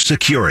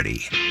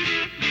security.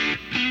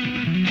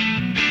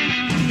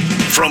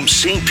 From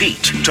St.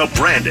 Pete to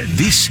Brandon,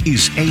 this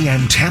is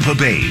AM Tampa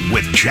Bay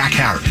with Jack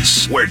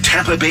Harris, where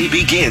Tampa Bay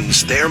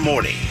begins their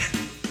morning.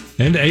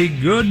 And a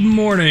good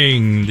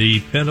morning, the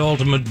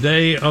penultimate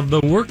day of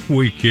the work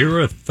week here,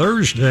 a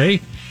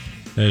Thursday,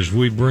 as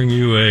we bring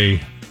you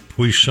a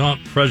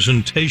puissant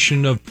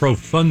presentation of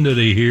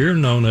profundity here,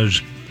 known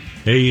as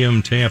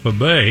AM Tampa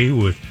Bay,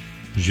 with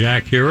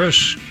Jack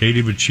Harris,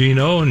 Katie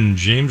Bacino, and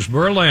James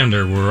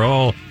Berlander. We're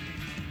all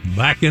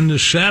back in the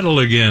saddle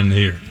again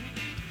here.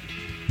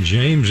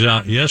 James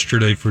out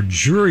yesterday for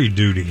jury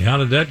duty. How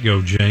did that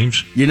go,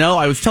 James? You know,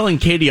 I was telling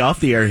Katie off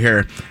the air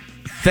here,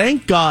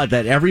 thank God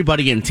that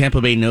everybody in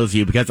Tampa Bay knows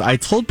you, because I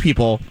told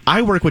people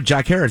I work with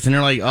Jack Harris, and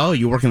they're like, oh,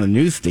 you work in the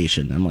news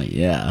station. I'm like,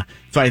 yeah.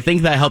 So I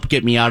think that helped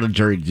get me out of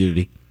jury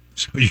duty.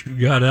 So you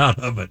got out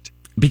of it.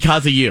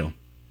 Because of you.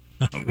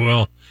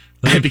 Well,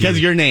 because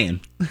of your name.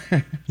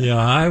 Yeah,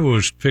 I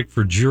was picked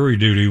for jury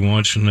duty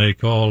once, and they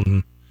called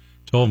and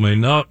told me,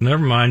 no,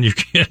 never mind, you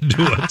can't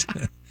do it.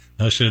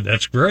 I said,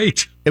 that's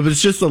great. It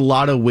was just a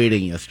lot of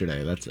waiting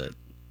yesterday. That's it.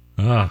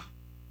 Ah,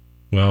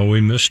 well,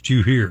 we missed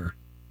you here,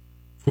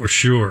 for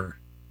sure.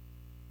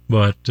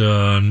 But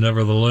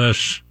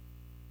nevertheless,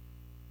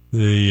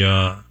 you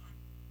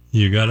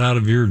got out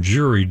of your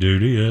jury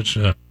duty. That's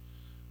a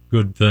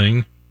good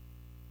thing.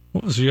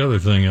 What was the other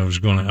thing I was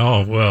going to...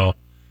 Oh, well,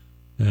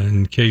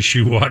 in case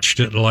you watched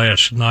it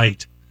last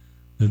night,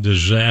 the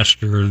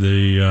disaster,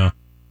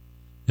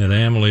 at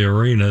Amalie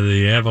Arena,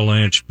 the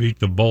Avalanche beat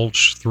the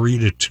Bolts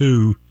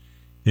 3-2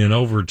 in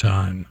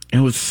overtime. It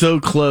was so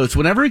close.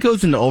 Whenever it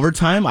goes into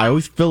overtime, I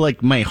always feel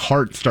like my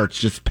heart starts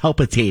just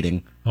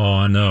palpitating. Oh,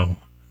 I know.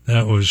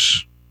 That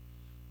was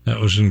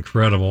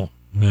incredible.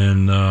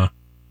 And, well,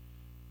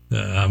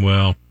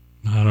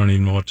 I don't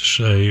even know what to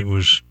say. It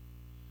was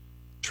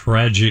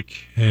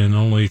tragic, and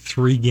only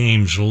 3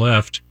 games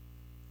left,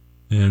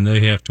 and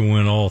they have to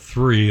win all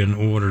 3 in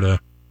order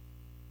to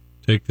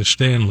take the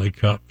Stanley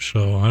Cup.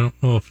 So I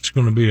don't know if it's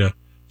going to be a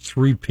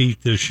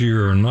three-peat this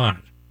year or not.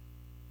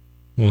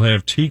 We'll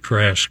have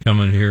T-Crass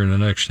coming here in the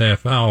next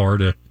half hour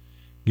to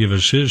give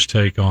us his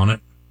take on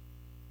it.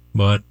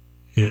 But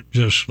it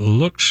just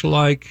looks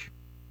like,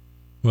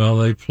 well,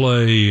 they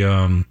play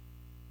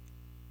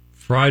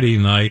Friday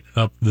night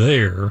up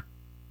there,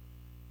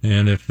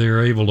 and if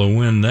they're able to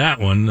win that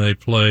one, they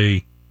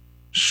play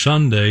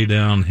Sunday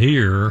down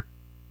here.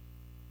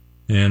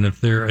 And if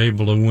they're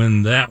able to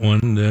win that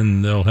one,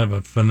 then they'll have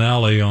a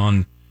finale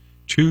on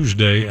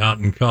Tuesday out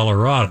in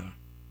Colorado.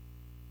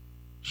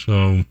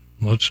 So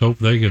let's hope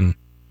they can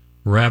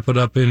wrap it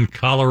up in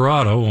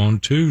Colorado on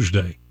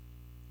Tuesday.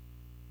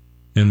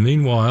 And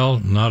meanwhile,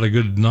 not a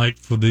good night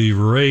for the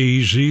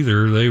Rays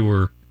either. They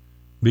were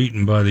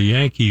beaten by the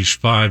Yankees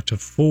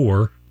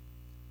 5-4.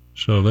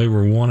 So they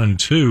were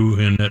 1-2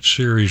 in that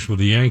series with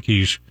the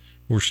Yankees.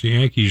 Of course, the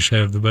Yankees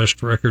have the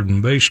best record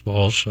in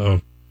baseball,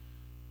 so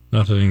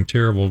nothing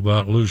terrible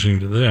about losing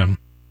to them.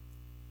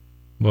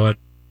 But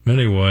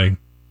anyway,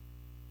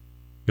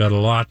 got a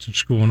lot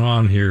that's going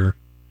on here.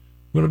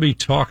 I'm going to be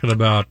talking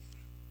about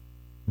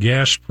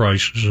gas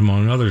prices,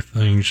 among other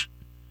things.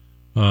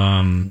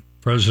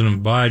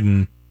 President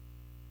Biden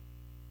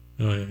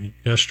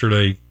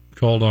yesterday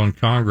called on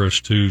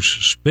Congress to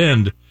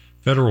suspend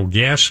federal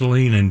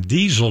gasoline and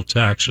diesel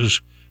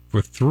taxes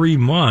for 3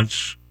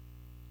 months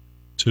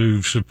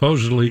to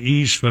supposedly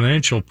ease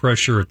financial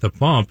pressure at the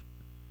pump.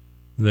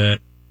 That,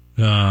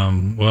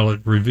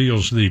 it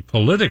reveals the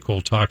political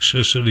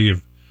toxicity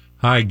of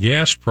high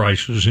gas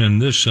prices in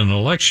this an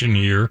election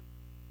year.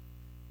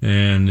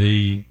 And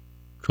he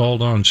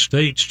called on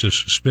states to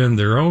suspend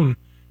their own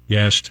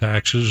gas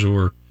taxes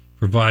or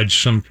provide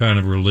some kind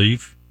of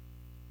relief.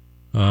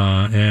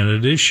 And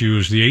at issue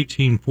is the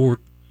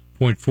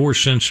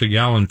 18.4 cents a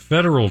gallon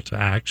federal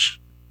tax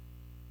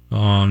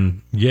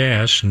on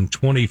gas and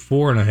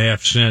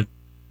 24.5 cents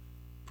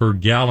per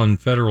gallon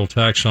federal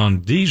tax on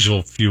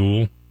diesel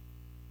fuel.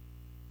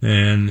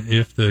 And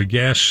if the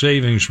gas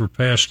savings were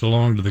passed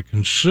along to the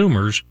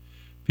consumers,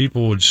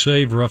 people would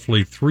save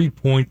roughly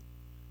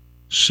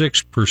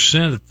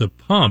 3.6% at the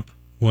pump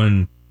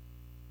when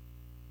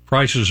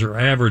prices are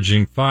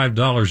averaging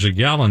 $5 a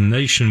gallon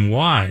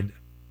nationwide.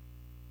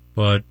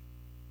 But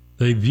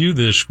they view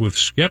this with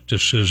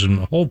skepticism.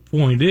 The whole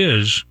point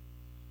is,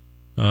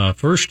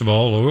 first of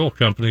all, oil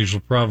companies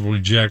will probably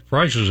jack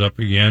prices up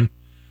again.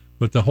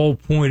 But the whole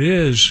point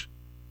is,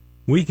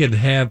 we could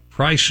have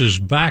prices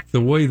back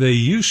the way they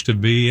used to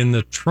be in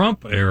the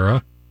Trump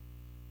era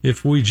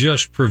if we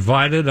just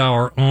provided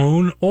our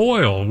own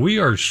oil. We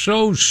are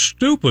so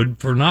stupid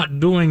for not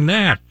doing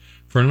that,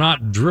 for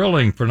not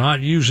drilling, for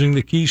not using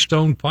the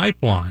Keystone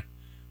Pipeline.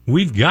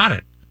 We've got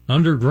it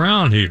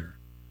underground here.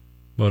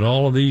 But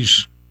all of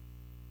these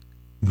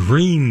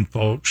green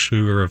folks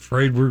who are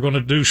afraid we're going to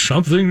do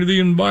something to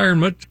the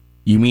environment.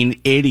 You mean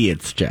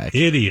idiots, Jack?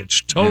 Idiots,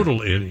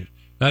 total idiots.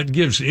 That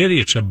gives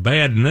idiots a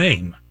bad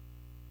name.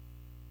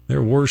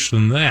 They're worse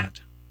than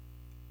that.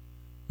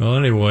 Well,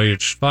 anyway,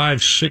 it's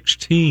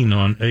 5:16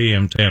 on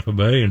AM Tampa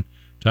Bay, and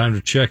Time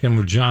to check in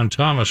with John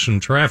Thomas in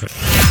traffic.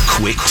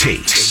 Quick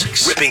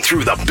takes, ripping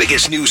through the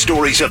biggest news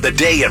stories of the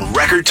day in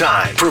record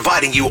time,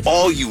 providing you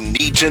all you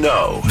need to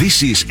know.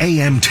 This is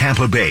AM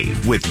Tampa Bay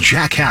with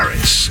Jack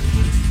Harris.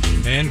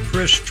 And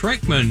Chris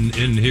Trinkman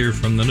in here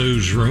from the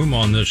newsroom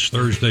on this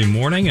Thursday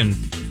morning. And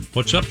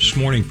what's up this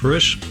morning,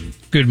 Chris?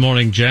 Good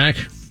morning, Jack.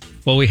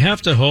 Well, we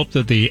have to hope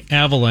that the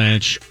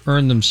Avalanche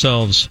earned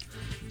themselves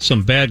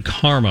some bad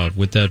karma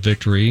with that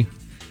victory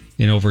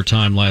in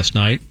overtime last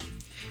night,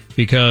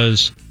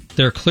 because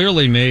there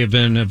clearly may have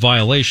been a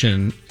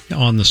violation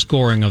on the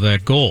scoring of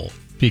that goal,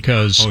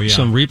 because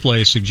some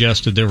replay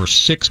suggested there were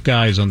 6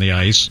 guys on the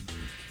ice,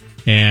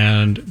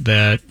 and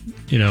that,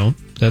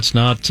 that's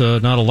not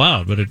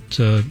allowed. But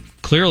it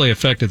clearly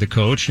affected the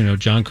coach.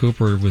 John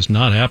Cooper was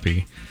not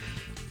happy,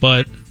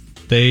 but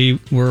they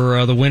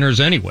were the winners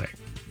anyway.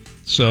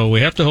 So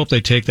we have to hope they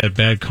take that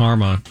bad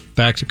karma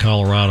back to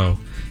Colorado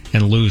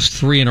and lose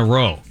 3 in a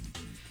row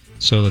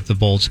so that the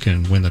Bolts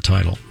can win the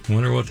title.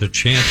 Wonder what the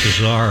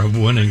chances are of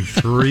winning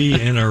 3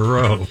 in a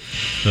row.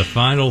 The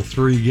final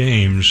 3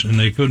 games, and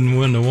they couldn't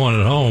win the one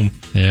at home.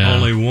 Yeah.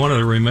 Only one of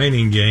the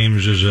remaining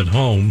games is at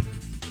home.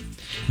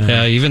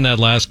 Yeah, even that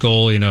last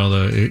goal,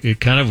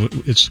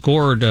 it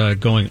scored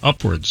going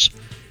upwards,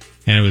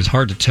 and it was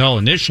hard to tell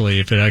initially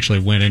if it actually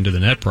went into the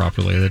net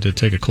properly. They had to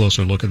take a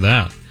closer look at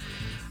that.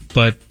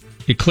 But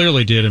it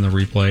clearly did in the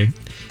replay.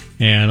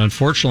 And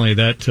unfortunately,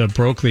 that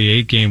broke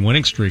the 8-game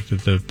winning streak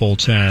that the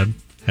Bolts had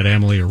at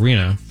Amalie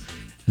Arena.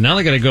 And now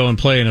they got to go and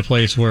play in a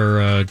place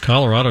where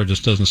Colorado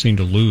just doesn't seem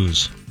to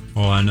lose.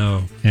 Oh, I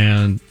know.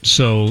 And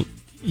so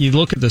you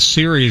look at the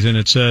series and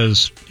it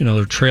says,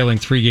 they're trailing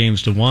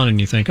 3-1,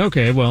 and you think,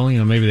 okay, well,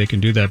 maybe they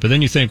can do that. But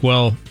then you think,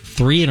 well,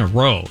 3 in a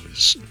row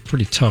is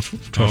pretty tough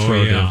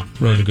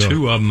road to go.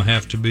 2 of them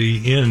have to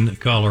be in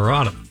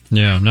Colorado.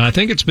 Yeah. Now, I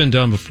think it's been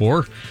done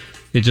before.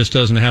 It just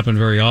doesn't happen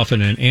very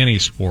often in any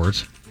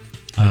sport.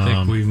 I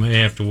think we may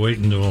have to wait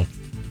until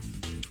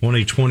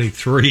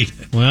 2023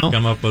 to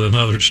come up with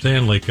another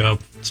Stanley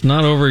Cup. It's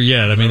not over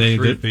yet. I mean,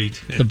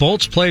 the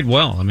Bolts played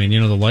well. I mean,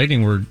 the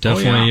Lightning were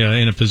definitely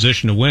in a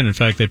position to win. In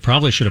fact, they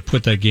probably should have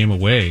put that game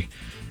away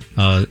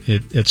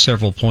at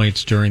several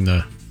points during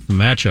the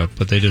matchup,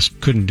 but they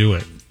just couldn't do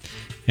it.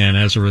 And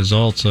as a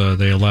result,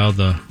 they allowed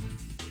the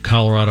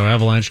Colorado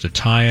Avalanche to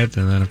tie it,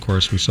 and then, of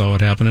course, we saw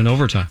what happened in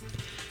overtime.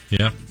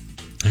 Yep.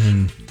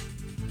 And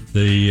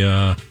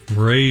the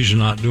Rays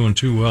not doing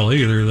too well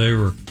either. They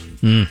were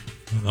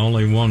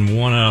only won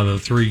 1 out of the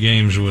 3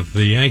 games with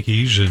the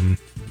Yankees and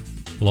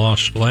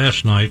lost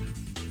last night.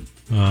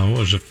 What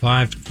was it,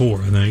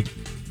 5-4, I think.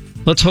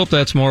 Let's hope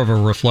that's more of a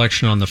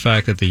reflection on the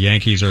fact that the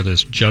Yankees are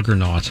this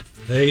juggernaut.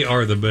 They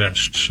are the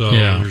best, so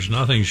there's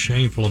nothing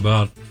shameful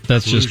about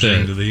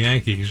losing to the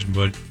Yankees,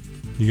 but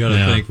you got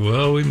to think,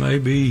 well, we may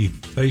be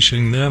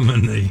facing them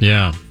in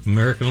the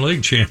American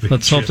League Championship.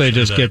 Let's hope they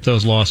just get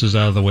those losses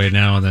out of the way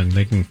now, and then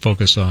they can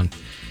focus on,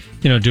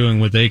 doing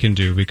what they can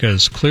do,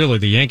 because clearly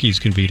the Yankees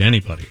can beat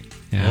anybody.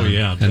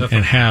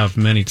 And have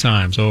many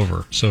times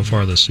over so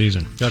far this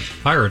season. Got the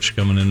Pirates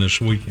coming in this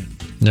weekend.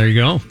 There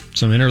you go.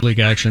 Some interleague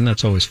action.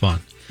 That's always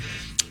fun.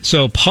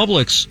 So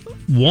Publix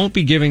won't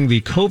be giving the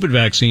COVID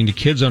vaccine to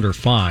kids under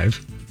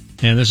 5,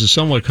 and this is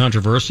somewhat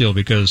controversial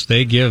because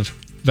they give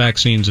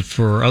vaccines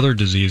for other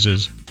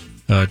diseases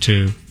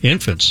to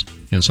infants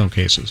in some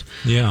cases.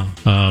 Yeah.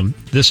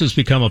 This has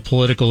become a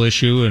political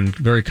issue and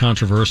very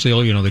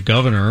controversial. The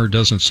governor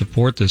doesn't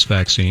support this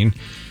vaccine.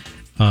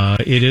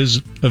 It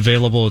is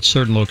available at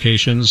certain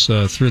locations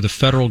through the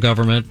federal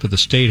government, but the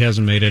state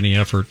hasn't made any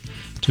effort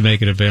to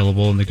make it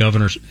available. And the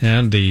governor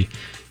and the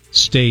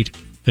state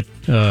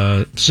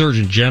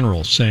Surgeon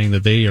General saying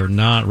that they are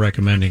not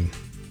recommending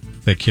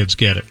that kids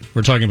get it.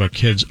 We're talking about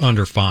kids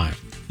under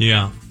 5.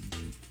 Yeah.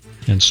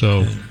 And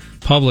so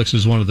Publix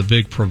is one of the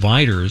big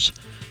providers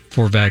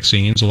for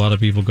vaccines. A lot of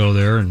people go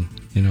there and,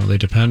 they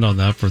depend on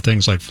that for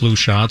things like flu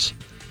shots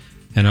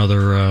and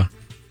other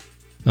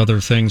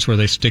things where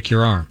they stick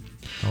your arm.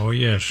 Oh,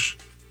 yes.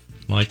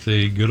 Like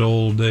the good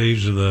old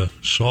days of the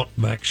Salk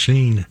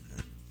vaccine.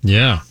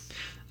 Yeah,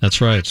 that's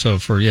right. So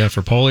for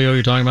polio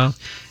you're talking about?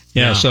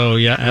 Yeah. So,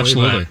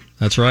 absolutely.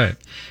 That's right.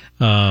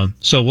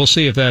 So we'll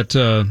see if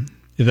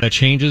that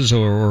changes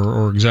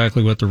or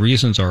exactly what the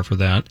reasons are for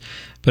that.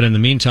 But in the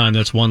meantime,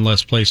 that's one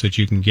less place that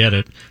you can get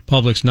it.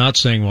 Public's not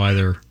saying why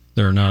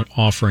they're not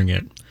offering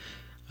it,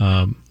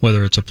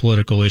 whether it's a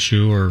political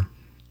issue or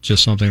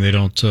just something they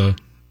don't want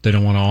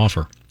to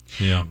offer.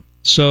 Yeah.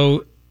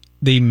 So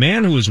the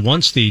man who was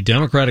once the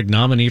Democratic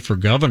nominee for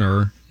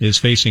governor is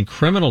facing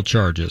criminal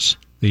charges.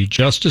 The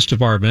Justice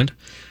Department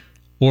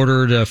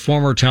ordered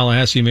former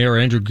Tallahassee Mayor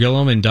Andrew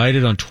Gillum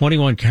indicted on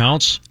 21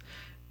 counts.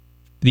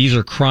 These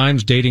are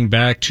crimes dating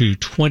back to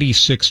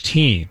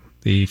 2016.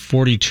 The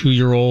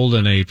 42-year-old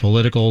and a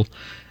political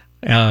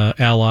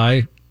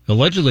ally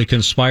allegedly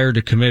conspired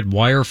to commit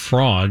wire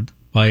fraud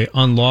by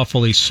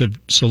unlawfully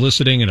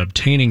soliciting and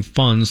obtaining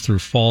funds through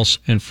false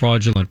and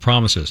fraudulent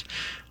promises.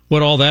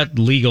 What all that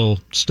legal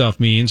stuff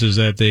means is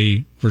that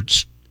they were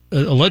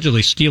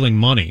allegedly stealing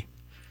money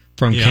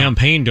from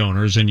campaign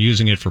donors and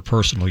using it for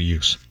personal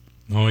use.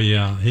 Oh,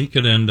 yeah. He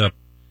could end up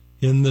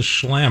in the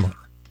slammer.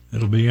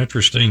 It'll be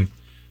interesting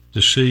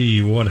to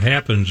see what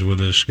happens with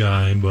this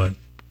guy, but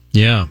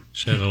yeah,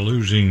 he's had a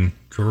losing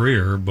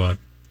career. But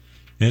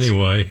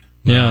anyway,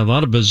 yeah, a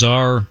lot of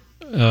bizarre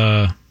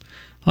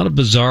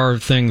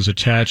things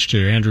attached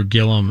to Andrew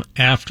Gillum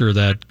after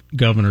that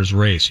governor's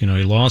race. He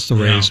lost the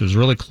race; it was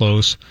really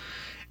close,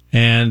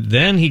 and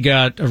then he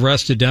got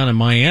arrested down in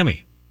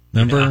Miami.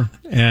 Remember?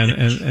 Yeah.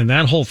 And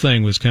that whole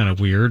thing was kind of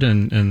weird,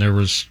 and there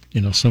was,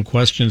 some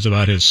questions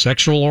about his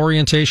sexual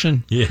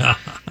orientation. Yeah.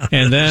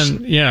 And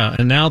then,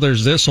 and now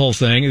there's this whole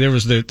thing. There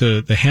was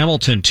the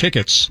Hamilton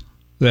tickets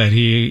that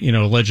he,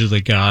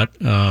 allegedly got,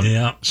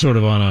 sort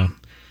of on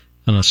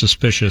a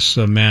suspicious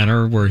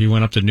manner, where he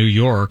went up to New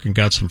York and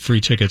got some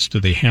free tickets to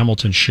the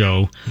Hamilton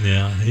show.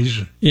 Yeah.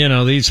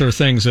 These are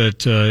things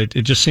that,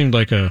 it just seemed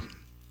like a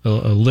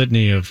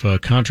litany of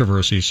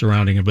controversy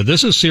surrounding him. But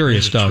this is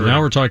serious stuff. True. Now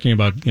we're talking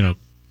about,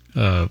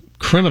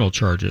 criminal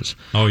charges.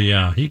 Oh,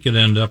 yeah. He could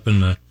end up in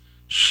the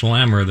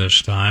slammer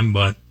this time,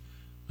 but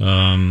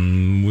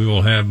we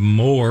will have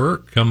more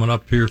coming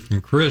up here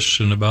from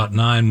Chris in about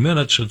 9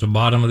 minutes at the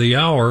bottom of the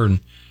hour. And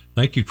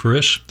thank you,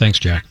 Chris. Thanks,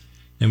 Jack.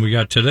 And we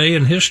got Today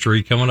in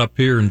History coming up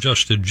here in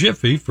just a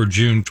jiffy for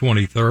June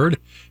 23rd.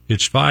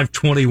 It's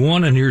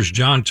 5:21, and here's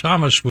John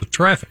Thomas with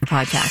traffic.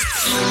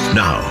 Podcasts.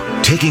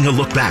 Now, taking a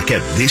look back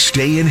at this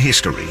day in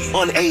history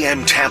on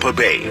AM Tampa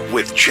Bay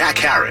with Jack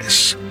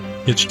Harris.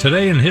 It's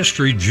Today in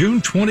History,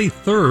 June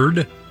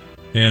 23rd,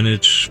 and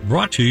it's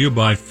brought to you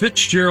by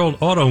Fitzgerald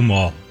Auto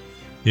Mall.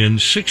 In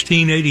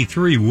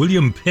 1683,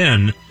 William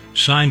Penn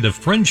signed a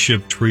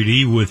friendship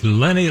treaty with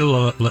Lenni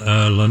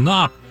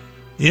Lenape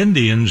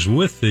Indians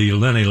with the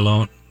Lenni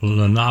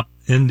Lenape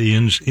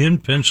Indians in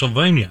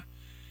Pennsylvania.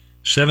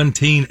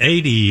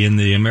 1780, in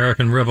the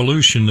American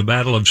Revolution, the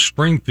Battle of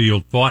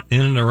Springfield, fought in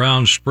and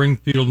around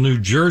Springfield, New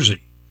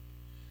Jersey.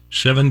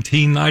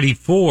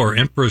 1794,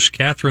 Empress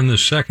Catherine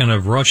II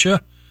of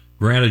Russia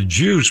granted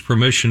Jews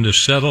permission to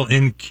settle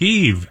in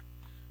Kyiv.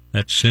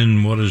 That's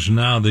in what is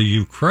now the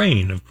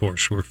Ukraine, of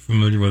course. We're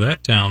familiar with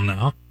that town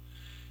now.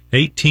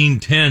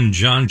 1810,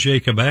 John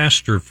Jacob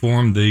Astor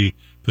formed the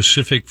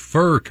Pacific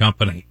Fur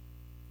Company.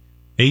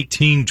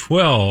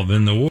 1812,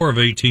 in the War of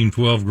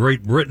 1812,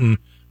 Great Britain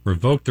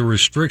revoked the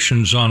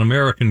restrictions on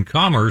American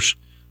commerce,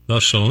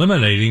 thus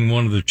eliminating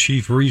one of the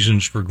chief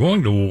reasons for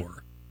going to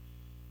war.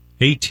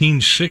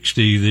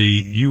 1860,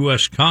 the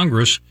U.S.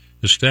 Congress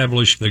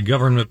established the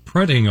Government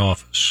Printing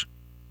Office.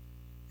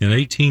 In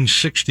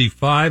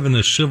 1865, in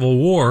the Civil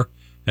War,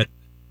 at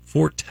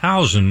Fort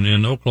Towson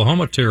in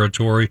Oklahoma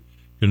Territory,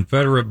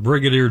 Confederate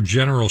Brigadier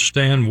General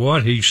Stan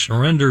Wadhey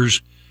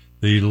surrenders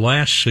the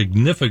last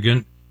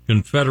significant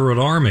Confederate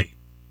army.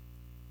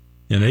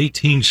 In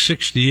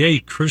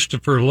 1868,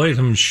 Christopher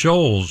Latham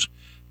Scholes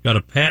got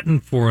a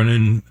patent for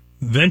an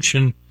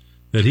invention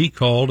that he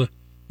called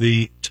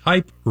the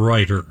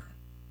typewriter.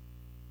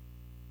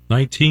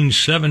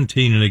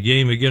 1917, in a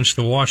game against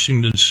the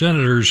Washington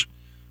Senators,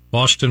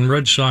 Boston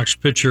Red Sox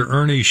pitcher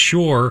Ernie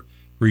Shore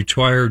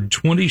retired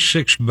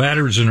 26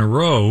 batters in a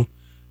row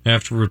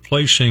after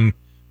replacing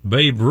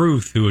Babe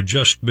Ruth, who had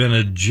just been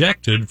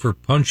ejected for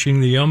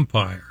punching the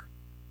umpire.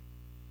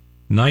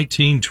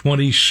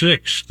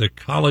 1926, the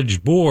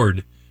College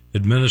Board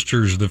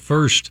administers the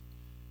first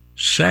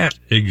SAT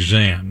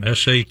exam,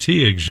 SAT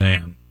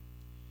exam.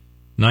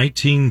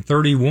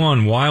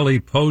 1931, Wiley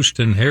Post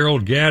and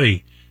Harold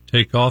Gatty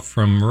take off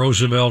from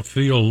Roosevelt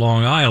Field,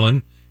 Long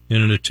Island,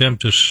 in an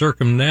attempt to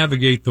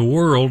circumnavigate the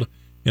world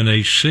in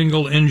a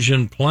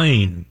single-engine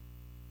plane.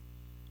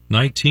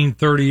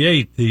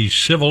 1938, the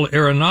Civil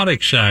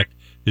Aeronautics Act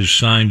is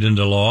signed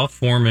into law,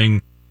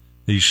 forming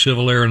the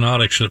Civil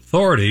Aeronautics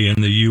Authority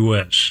in the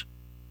U.S.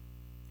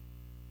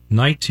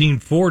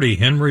 1940,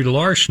 Henry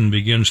Larson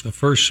begins the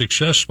first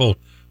successful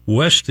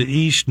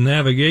west-to-east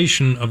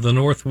navigation of the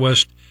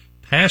Northwest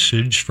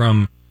Passage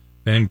from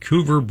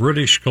Vancouver,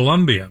 British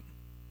Columbia.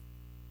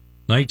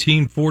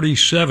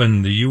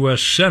 1947, the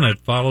U.S. Senate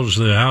follows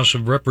the House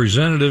of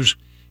Representatives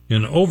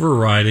in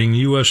overriding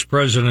U.S.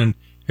 President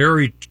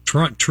Harry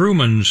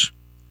Truman's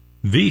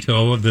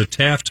veto of the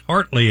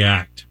Taft-Hartley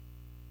Act.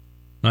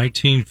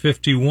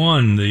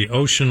 1951, the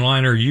ocean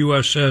liner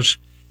USS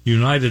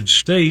United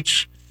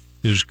States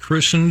is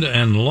christened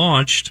and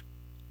launched.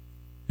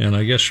 And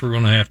I guess we're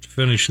going to have to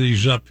finish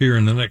these up here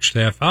in the next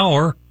half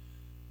hour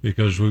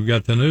because we've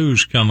got the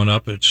news coming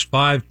up. It's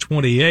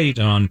 5:28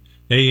 on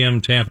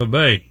AM Tampa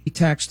Bay.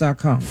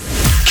 Tax.com.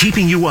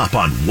 Keeping you up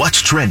on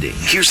what's trending.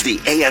 Here's the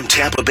AM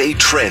Tampa Bay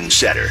trend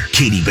setter,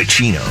 Katie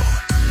Bacino.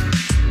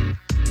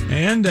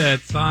 And at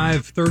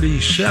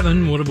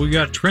 5:37, what have we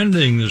got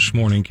trending this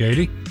morning,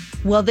 Katie?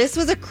 Well, this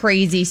was a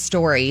crazy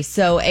story.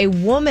 So a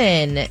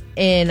woman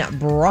in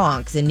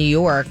Bronx in New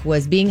York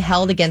was being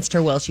held against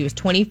her will. She was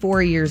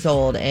 24 years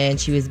old and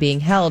she was being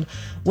held.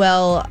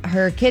 Well,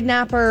 her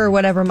kidnapper or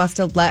whatever must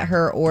have let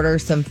her order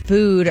some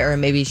food, or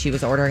maybe she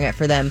was ordering it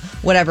for them,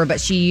 whatever.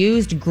 But she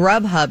used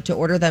Grubhub to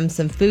order them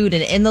some food.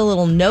 And in the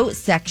little note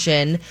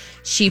section,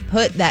 she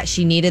put that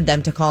she needed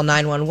them to call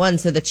 911.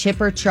 So the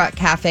Chipper Truck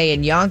Cafe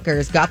in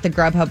Yonkers got the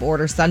Grubhub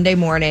order Sunday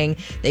morning.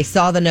 They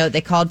saw the note,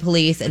 they called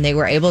police, and they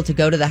were able to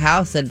go to the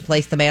house and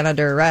place the man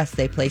under arrest.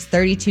 They placed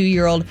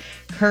 32-year-old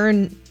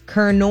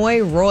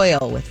Kernoy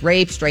Royal with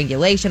rape,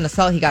 strangulation,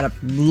 assault. He got a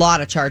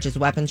lot of charges,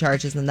 weapon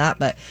charges and that,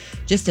 but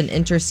just an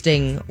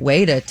interesting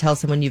way to tell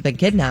someone you've been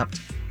kidnapped.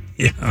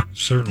 Yeah,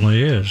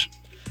 certainly is.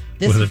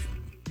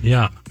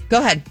 Yeah. Go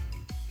ahead.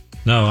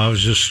 No, I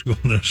was just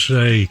going to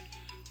say,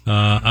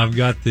 I've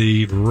got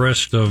the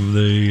rest of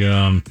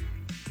the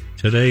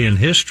Today in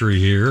History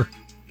here.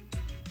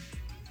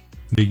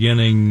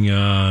 Beginning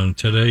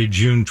today,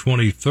 June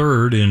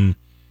 23rd, in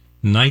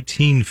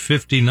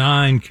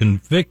 1959,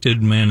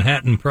 convicted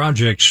Manhattan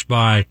Project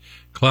spy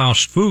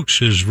Klaus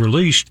Fuchs is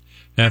released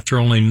after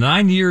only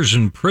 9 years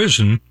in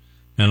prison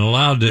and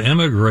allowed to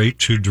emigrate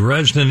to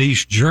Dresden,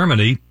 East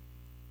Germany,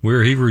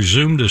 where he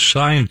resumed a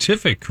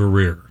scientific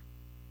career.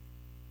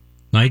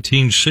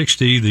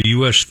 1960, the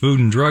U.S. Food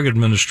and Drug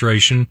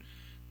Administration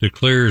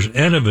declares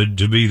Enovid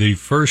to be the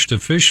first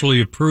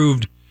officially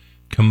approved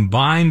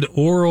combined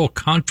oral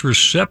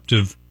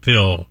contraceptive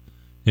pill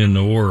in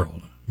the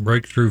world.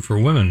 Breakthrough for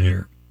women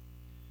here.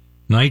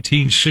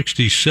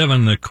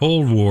 1967, the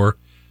Cold War.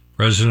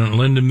 President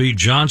Lyndon B.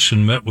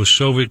 Johnson met with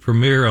Soviet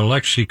Premier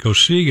Alexei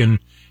Kosygin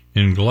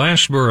in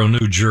Glassboro,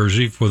 New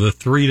Jersey for the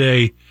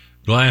 3-day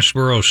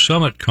Glassboro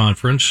Summit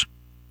Conference.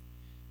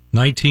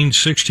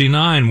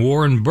 1969,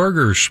 Warren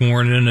Burger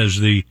sworn in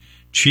as the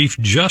Chief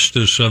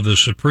Justice of the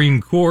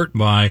Supreme Court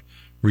by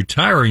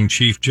retiring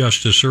Chief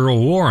Justice Earl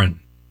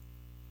Warren.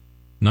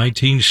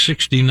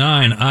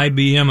 1969,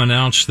 IBM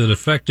announced that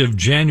effective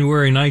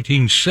January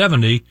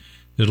 1970,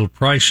 it'll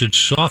price its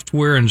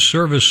software and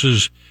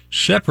services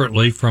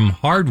separately from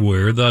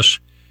hardware, thus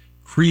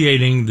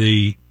creating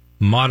the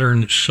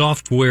modern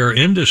software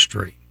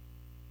industry.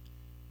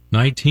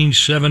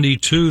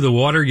 1972, the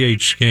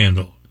Watergate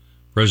scandal.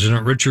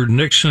 President Richard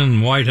Nixon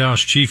and White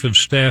House Chief of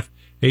Staff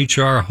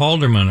H.R.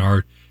 Haldeman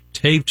are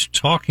taped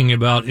talking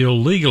about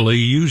illegally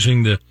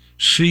using the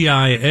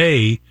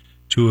CIA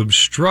to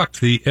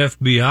obstruct the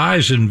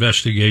FBI's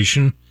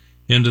investigation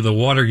into the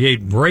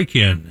Watergate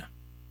break-in.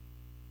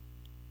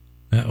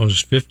 That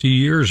was 50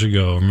 years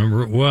ago.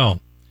 Remember it well.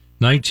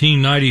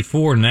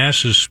 1994,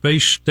 NASA's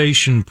Space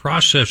Station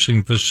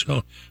Processing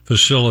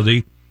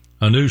Facility,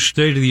 a new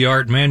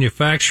state-of-the-art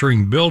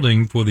manufacturing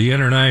building for the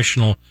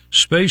International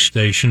Space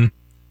Station,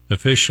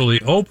 officially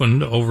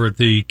opened over at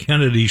the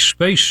Kennedy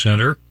Space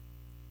Center.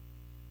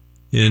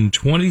 In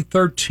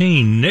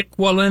 2013, Nick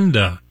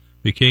Walenda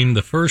became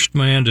the first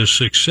man to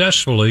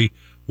successfully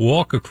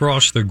walk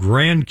across the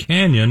Grand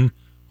Canyon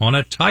on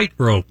a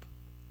tightrope.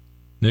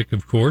 Nick,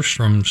 of course,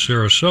 from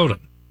Sarasota.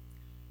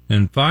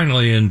 And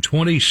finally, in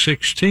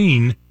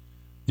 2016,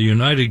 the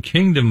United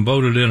Kingdom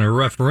voted in a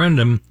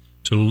referendum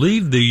to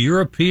leave the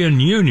European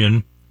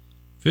Union,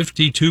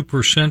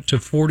 52% to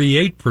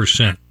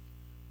 48%,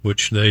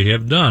 which they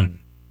have done.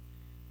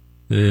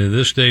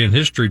 This Day in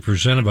History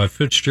presented by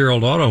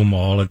Fitzgerald Auto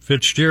Mall. At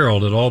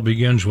Fitzgerald, it all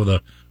begins with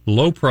a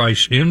low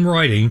price in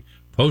writing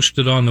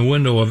posted on the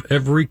window of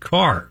every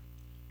car.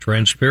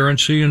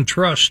 Transparency and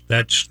trust,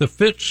 that's the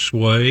Fitz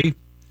way.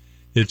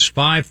 It's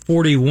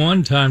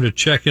 5:41, time to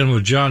check in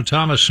with John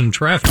Thomas in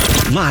traffic.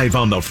 Live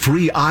on the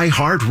free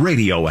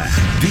iHeartRadio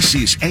app. This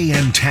is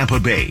AM Tampa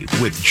Bay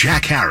with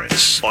Jack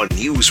Harris on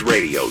News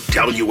Radio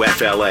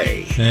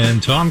WFLA.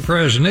 And Tom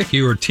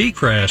Krasnicki, or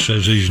T-Crass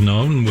as he's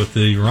known, with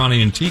the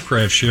Ronnie and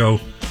T-Craft show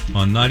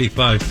on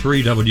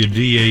 95.3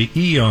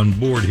 WDAE on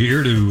board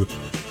here to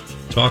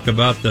talk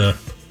about the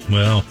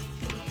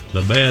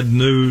bad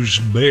news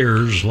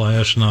Bears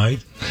last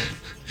night.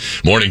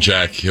 Morning,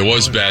 Jack. It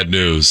was bad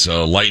news.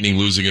 Lightning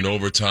losing in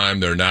overtime.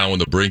 They're now on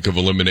the brink of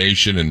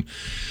elimination, and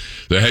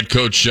the head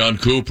coach, John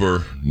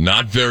Cooper,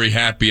 not very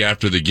happy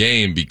after the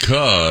game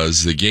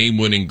because the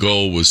game-winning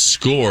goal was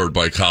scored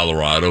by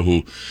Colorado,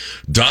 who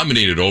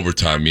dominated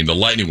overtime. I mean, the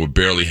Lightning were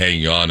barely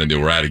hanging on, and they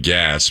were out of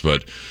gas,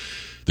 but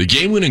the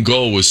game-winning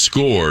goal was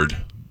scored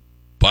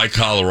by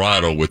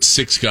Colorado with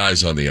 6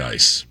 guys on the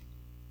ice.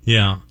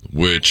 Yeah.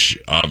 Which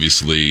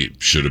obviously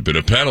should have been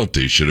a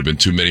penalty, should have been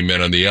too many men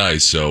on the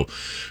ice. So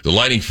the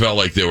Lightning felt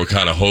like they were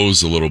kind of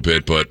hosed a little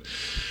bit. But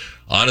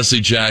honestly,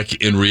 Jack,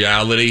 in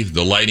reality,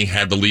 the Lightning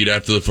had the lead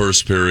after the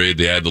first period.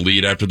 They had the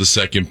lead after the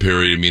second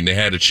period. I mean, they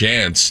had a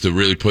chance to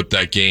really put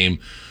that game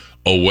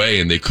away,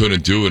 and they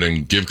couldn't do it.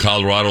 And give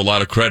Colorado a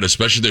lot of credit,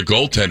 especially their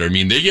goaltender. I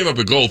mean, they gave up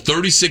a goal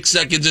 36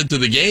 seconds into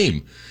the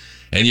game,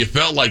 and you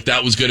felt like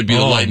that was going to be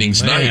the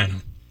Lightning's night.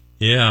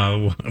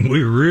 Yeah,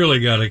 we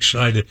really got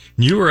excited.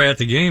 You were at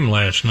the game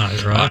last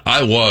night, right?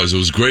 I was. It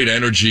was great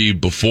energy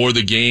before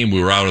the game.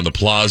 We were out in the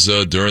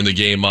plaza during the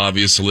game,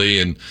 obviously,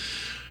 and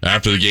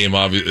after the game,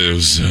 it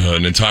was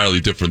an entirely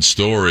different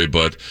story.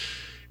 But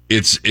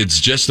it's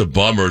just a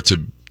bummer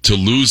to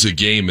lose a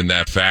game in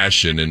that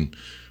fashion, in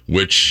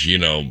which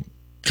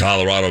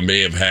Colorado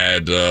may have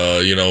had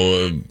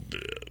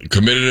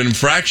committed an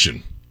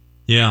infraction.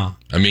 Yeah.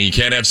 I mean, you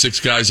can't have 6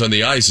 guys on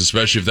the ice,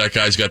 especially if that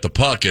guy's got the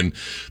puck, and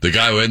the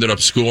guy who ended up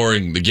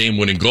scoring the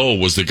game-winning goal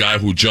was the guy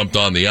who jumped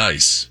on the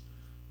ice.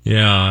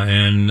 Yeah,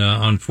 and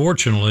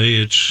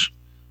unfortunately, it's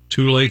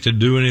too late to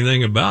do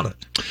anything about it.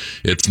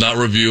 It's not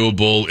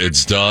reviewable.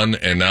 It's done,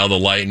 and now the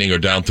Lightning are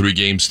down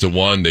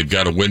 3-1. They've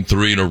got to win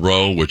 3 in a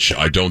row, which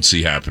I don't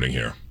see happening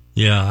here.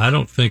 Yeah, I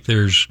don't think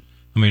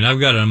I've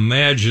got to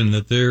imagine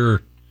that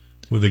they're,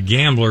 with the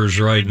Gamblers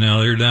right now,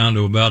 they're down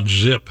to about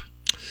zip.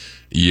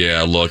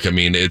 Yeah, look, I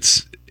mean,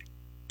 it's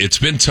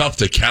been tough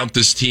to count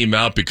this team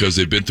out because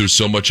they've been through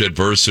so much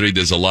adversity.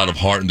 There's a lot of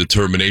heart and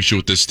determination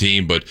with this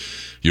team, but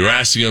you're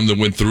asking them to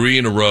win 3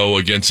 in a row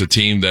against a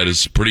team that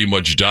has pretty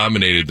much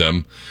dominated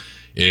them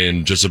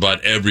in just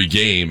about every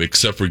game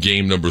except for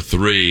game number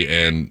 3,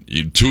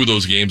 and 2 of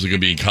those games are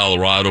going to be in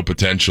Colorado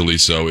potentially,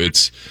 so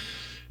it's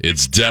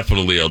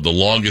definitely the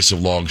longest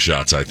of long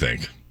shots, I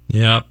think.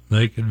 Yeah,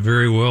 they could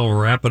very well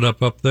wrap it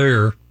up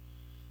there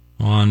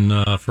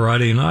on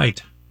Friday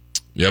night.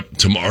 Yep,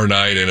 tomorrow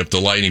night, and if the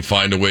Lightning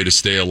find a way to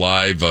stay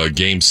alive,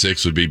 Game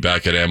 6 would be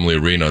back at Amalie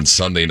Arena on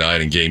Sunday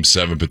night, and Game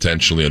 7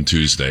 potentially on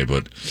Tuesday,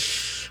 but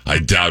I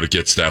doubt it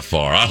gets that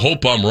far. I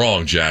hope I'm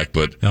wrong, Jack,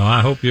 but... No,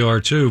 I hope you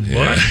are too,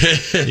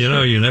 but,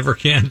 you never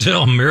can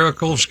tell.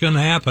 Miracles can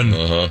happen.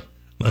 Uh-huh.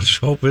 Let's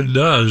hope it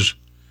does.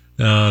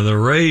 The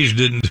Rays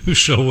didn't do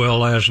so well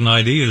last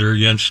night either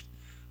against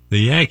the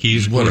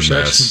Yankees. What a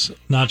mess. That's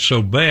not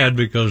so bad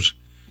because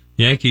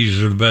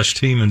Yankees are the best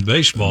team in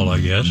baseball, I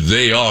guess.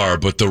 They are,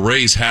 but the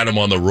Rays had them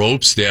on the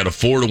ropes. They had a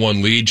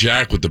 4-1 lead,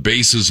 Jack, with the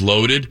bases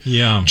loaded.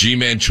 Yeah.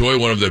 G-Man Choi,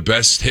 one of their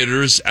best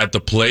hitters at the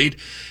plate.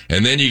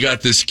 And then you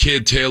got this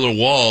kid, Taylor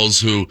Walls,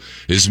 who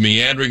is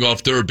meandering off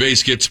third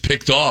base, gets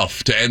picked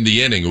off to end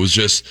the inning. It was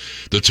just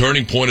the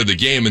turning point of the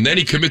game. And then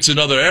he commits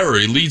another error.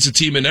 He leads the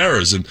team in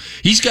errors. And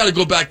he's got to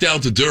go back down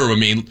to Durham. I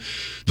mean,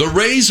 the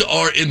Rays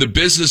are in the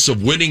business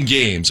of winning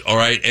games, all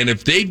right? And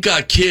if they've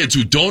got kids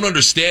who don't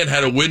understand how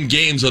to win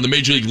games on the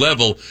major league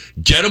level,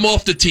 get them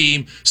off the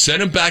team,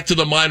 send them back to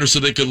the minors so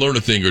they can learn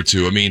a thing or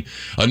two. I mean,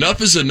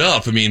 enough is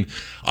enough. I mean,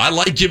 I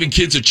like giving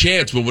kids a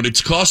chance, but when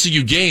it's costing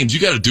you games, you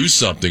got to do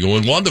something. And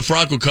when Wander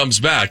Franco comes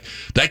back,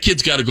 that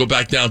kid's got to go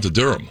back down to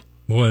Durham.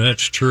 Boy,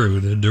 that's true.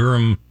 The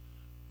Durham,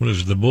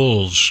 the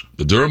Bulls?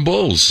 The Durham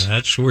Bulls.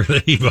 That's where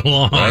they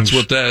belong. That's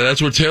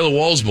where Taylor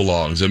Walls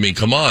belongs. I mean,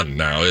 come on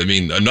now. I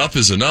mean, enough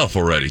is enough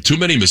already. Too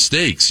many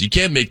mistakes. You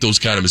can't make those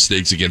kind of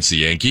mistakes against the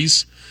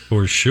Yankees.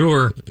 For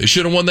sure. They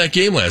should have won that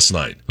game last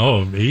night.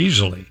 Oh,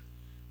 easily.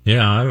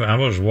 Yeah, I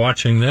was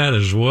watching that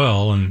as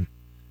well and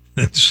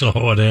saw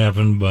what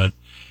happened, but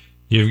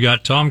you've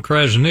got Tom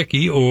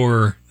Krasnicki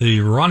or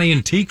the Ronnie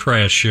and T.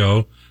 Crash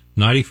Show,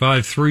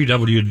 95.3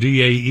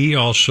 WDAE,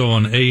 also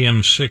on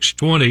AM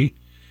 620,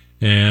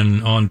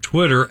 and on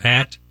Twitter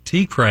at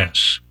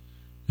TCrass.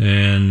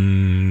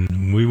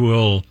 And we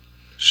will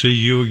see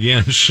you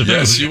again soon.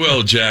 Yes, you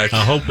will, Jack.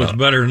 I hope with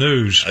better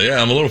news.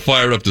 Yeah, I'm a little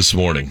fired up this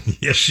morning.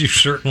 Yes, you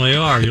certainly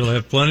are. You'll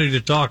have plenty to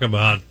talk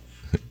about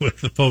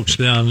with the folks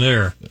down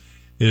there.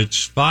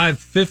 It's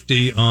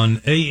 5:50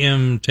 on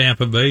AM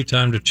Tampa Bay.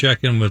 Time to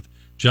check in with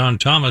John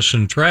Thomas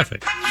in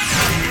traffic.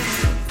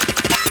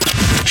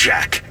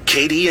 Jack,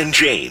 Katie, and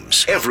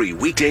James every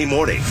weekday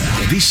morning.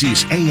 This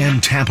is AM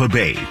Tampa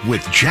Bay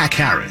with Jack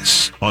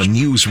Harris on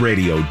News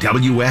Radio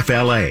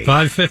WFLA.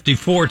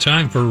 5:54,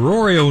 time for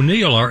Rory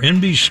O'Neill, our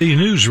NBC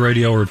News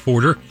radio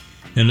reporter.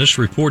 And this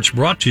report's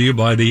brought to you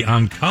by the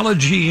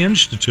Oncology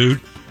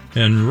Institute.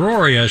 And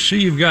Rory, I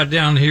see you've got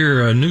down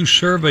here a new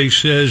survey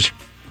says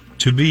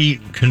to be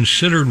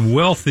considered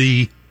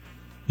wealthy,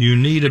 you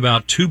need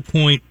about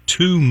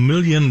 $2.2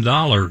 million.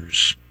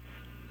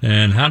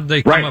 And how did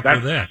they come up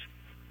with that?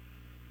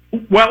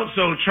 Well,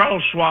 so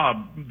Charles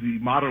Schwab, the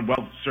Modern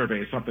Wealth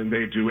Survey, is something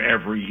they do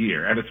every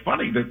year. And it's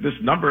funny that this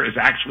number is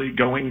actually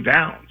going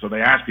down. So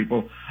they ask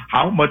people,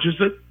 how much is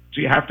it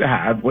do you have to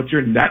have? What's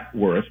your net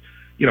worth?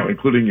 You know,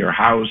 including your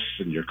house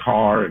and your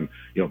car and,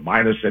 you know,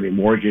 minus any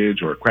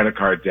mortgage or credit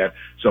card debt.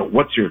 So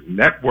what's your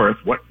net worth?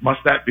 What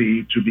must that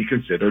be to be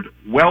considered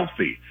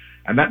wealthy?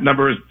 And that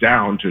number is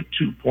down to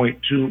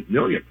 2.2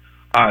 million.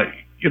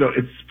 You know,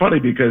 it's funny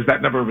because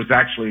that number was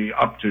actually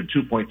up to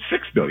 2.6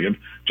 billion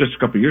just a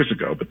couple of years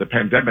ago, but the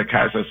pandemic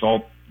has us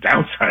all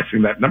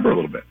downsizing that number a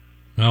little bit.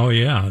 Oh,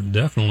 yeah,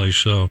 definitely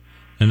so.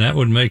 And that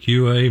would make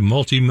you a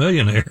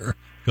multimillionaire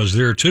because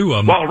there are two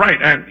of them. Well,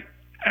 right. And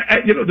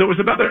you know, there was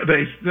another,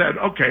 they said,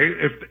 okay,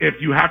 if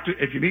you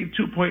need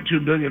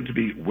 2.2 million to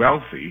be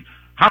wealthy,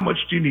 how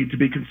much do you need to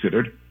be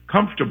considered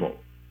comfortable?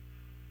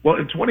 Well,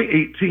 in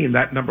 2018,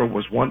 that number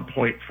was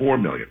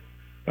 1.4 million.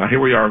 Here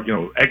we are, you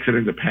know,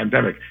 exiting the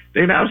pandemic.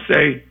 They now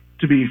say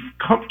to be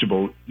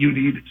comfortable, you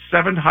need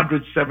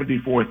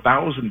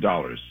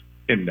 $774,000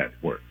 in net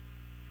worth.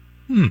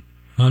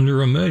 Under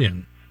 $1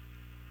 million.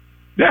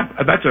 Yeah,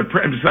 that's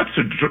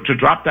to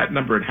drop that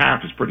number in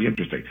half is pretty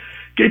interesting.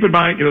 Keep in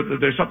mind, you know,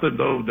 there's something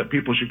though that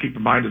people should keep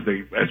in mind as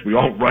we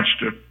all rush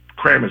to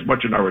cram as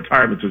much in our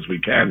retirements as we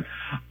can.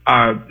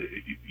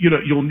 You know,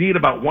 you'll need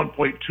about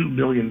 1.2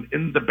 million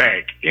in the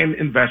bank in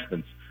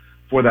investments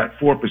for that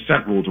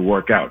 4% rule to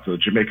work out, so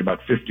that you make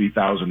about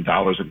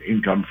 $50,000 in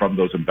income from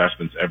those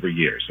investments every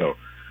year. So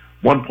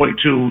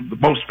 1.2,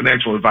 most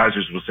financial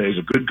advisors will say, is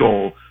a good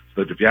goal,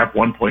 so that if you have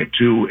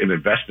 1.2 in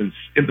investments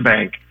in the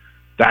bank,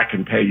 that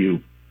can pay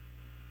you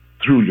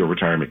through your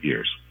retirement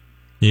years.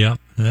 Yeah,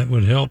 that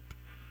would help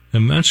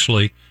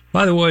immensely.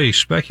 By the way,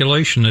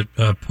 speculation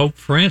that Pope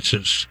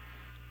Francis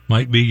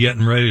might be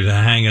getting ready to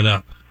hang it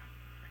up.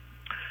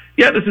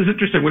 Yeah, this is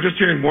interesting. We're just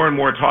hearing more and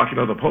more talk.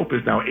 The Pope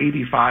is now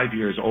 85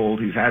 years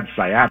old. He's had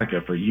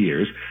sciatica for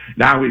years.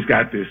 Now he's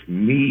got this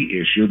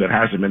knee issue that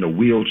has him in a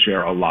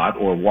wheelchair a lot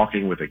or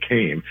walking with a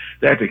cane.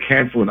 They had to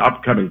cancel an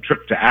upcoming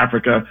trip to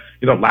Africa.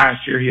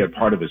 Last year he had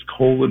part of his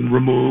colon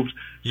removed.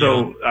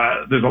 So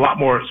there's a lot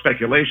more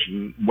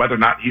speculation whether or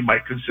not he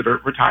might consider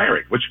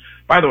retiring, which,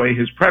 by the way,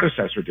 his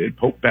predecessor did,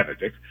 Pope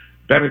Benedict.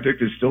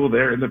 Benedict is still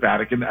there in the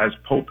Vatican as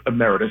Pope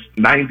Emeritus,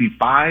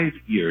 95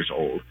 years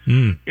old.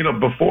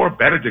 Before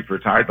Benedict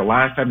retired, the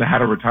last time they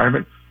had a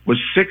retirement was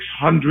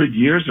 600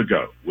 years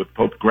ago with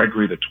Pope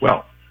Gregory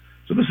XII.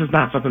 So this is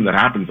not something that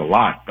happens a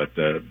lot, but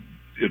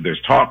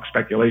there's talk,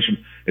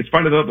 speculation. It's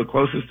funny, though, the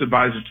closest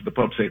advisors to the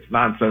Pope say it's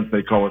nonsense.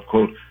 They call it,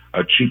 quote,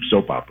 a cheap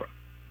soap opera.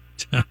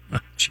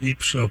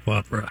 Cheap soap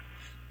opera.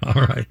 All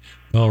right.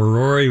 Well,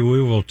 Rory,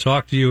 we will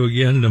talk to you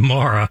again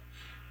tomorrow.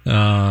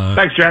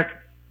 Thanks, Jack.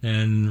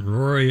 And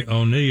Rory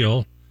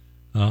O'Neill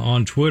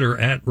on Twitter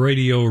at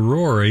Radio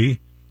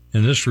Rory.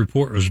 And this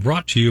report was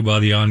brought to you by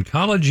the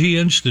Oncology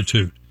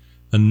Institute,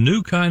 a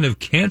new kind of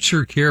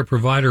cancer care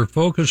provider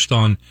focused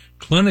on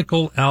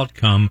clinical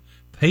outcome,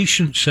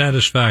 patient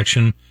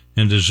satisfaction,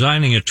 and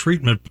designing a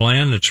treatment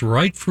plan that's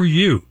right for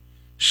you.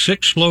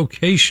 6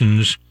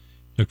 locations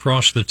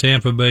across the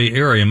Tampa Bay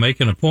area.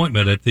 Make an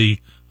appointment at the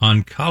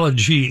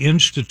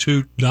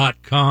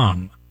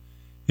oncologyinstitute.com.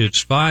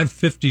 It's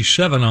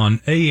 5:57 on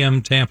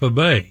AM Tampa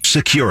Bay.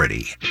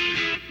 Security.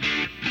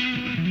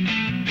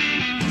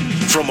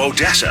 From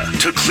Odessa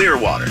to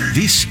Clearwater,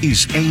 this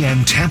is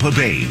AM Tampa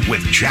Bay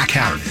with Jack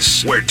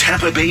Harris, where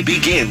Tampa Bay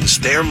begins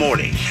their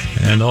morning.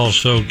 And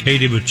also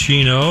Katie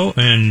Bacino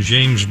and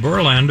James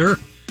Berlander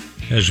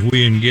as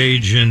we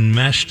engage in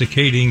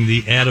masticating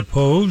the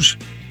adipose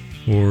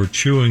or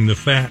chewing the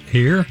fat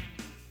here.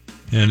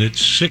 And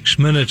it's 6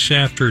 minutes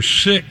after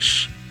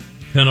 6.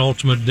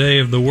 Penultimate day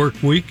of the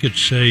work week.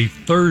 It's a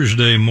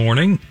Thursday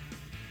morning.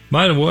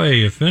 By the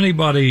way, if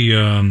anybody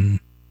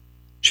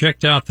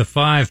checked out the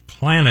 5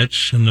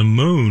 planets and the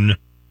moon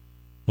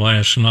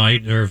last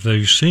night, or if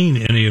they've seen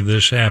any of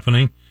this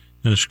happening,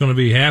 and it's going to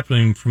be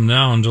happening from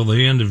now until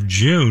the end of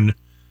June,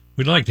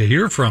 we'd like to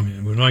hear from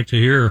you. We'd like to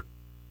hear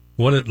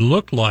what it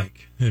looked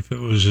like, if it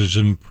was as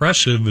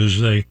impressive as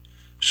they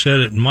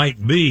said it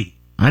might be.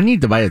 I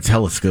need to buy a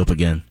telescope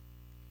again.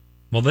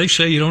 Well, they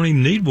say you don't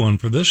even need one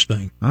for this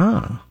thing.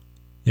 Oh.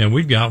 Yeah,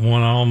 we've got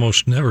one. I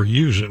almost never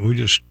use it. We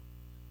just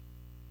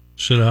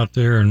sit out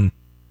there and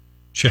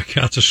check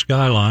out the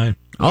skyline.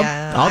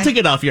 I'll take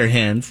it off your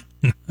hands.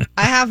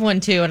 I have one,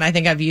 too, and I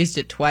think I've used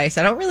it twice.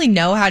 I don't really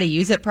know how to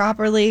use it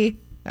properly.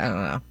 I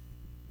don't know.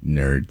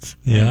 Nerds.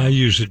 Yeah, I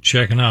use it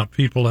checking out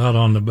people out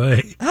on the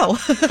bay. Oh.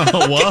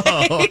 Oh,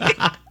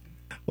 whoa.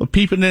 Well,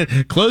 peeping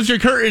in. Close your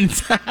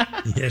curtains.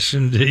 Yes,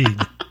 indeed.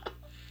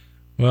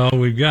 Well,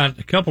 we've got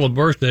a couple of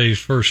birthdays,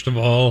 first of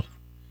all.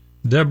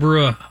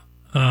 Deborah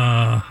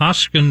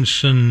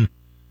Hoskinson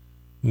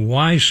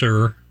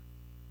Weiser. I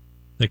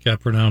think I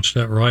pronounced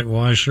that right,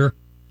 Weiser.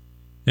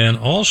 And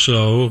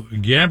also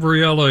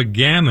Gabriella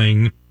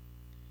Gamming.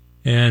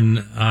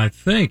 And I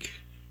think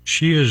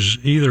she is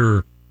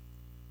either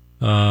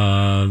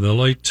the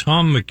late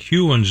Tom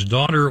McEwen's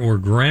daughter or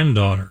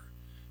granddaughter.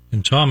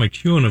 And Tom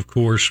McEwen, of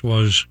course,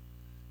 was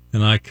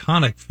an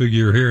iconic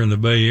figure here in the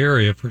Bay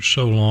Area for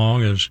so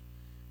long, as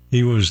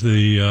he was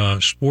the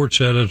sports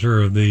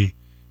editor of the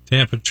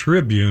Tampa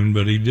Tribune,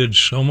 but he did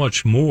so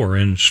much more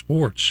in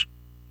sports.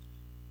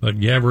 But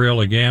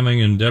Gabriella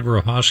Gamming and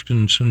Deborah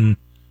Hoskinson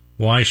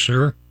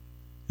Weiser.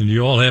 And do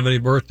you all have any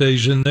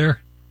birthdays in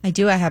there? I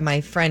do. I have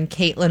my friend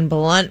Caitlin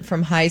Blunt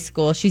from high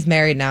school. She's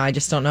married now. I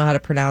just don't know how to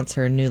pronounce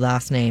her new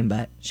last name,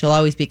 but she'll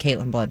always be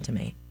Caitlin Blunt to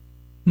me.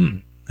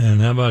 And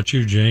how about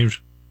you, James?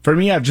 For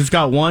me, I've just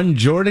got one,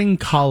 Jordan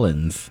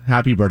Collins.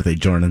 Happy birthday,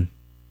 Jordan.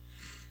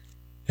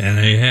 And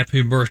a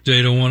happy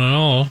birthday to one and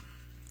all.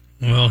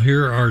 Well,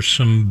 here are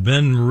some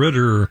Ben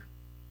Ritter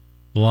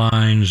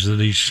lines that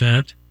he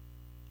sent.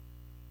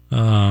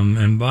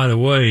 And by the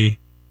way,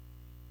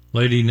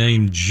 lady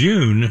named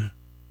June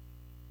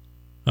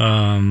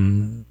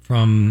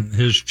from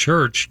his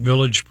church,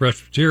 Village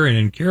Presbyterian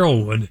in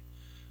Carrollwood,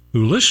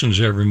 who listens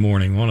every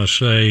morning, want to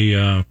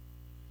say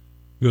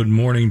good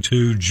morning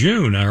to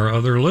June, our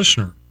other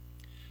listener.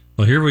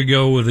 Well, here we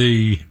go with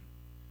the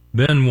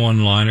Ben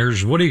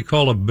one-liners. What do you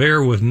call a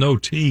bear with no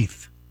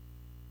teeth?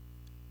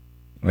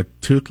 A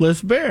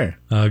toothless bear.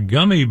 A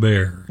gummy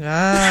bear.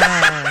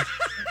 Ah.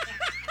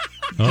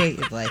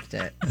 Kate liked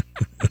it.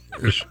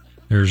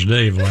 There's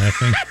Dave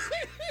laughing.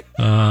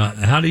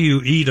 How do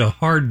you eat a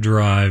hard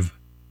drive?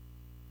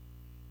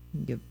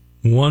 You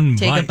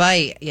Take a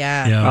bite,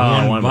 yeah.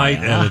 Yeah, one bite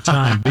at a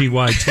time.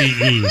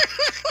 BYTE.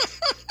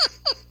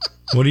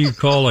 What do you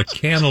call a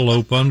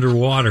cantaloupe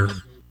underwater?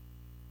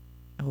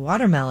 A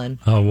watermelon.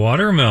 A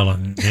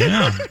watermelon,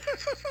 yeah.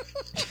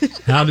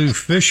 How do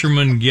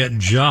fishermen get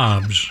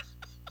jobs?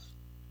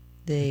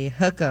 They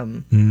hook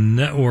 'em.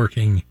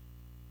 Networking.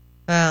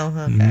 Oh,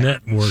 okay.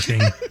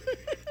 Networking.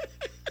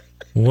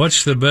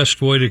 What's the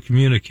best way to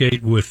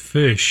communicate with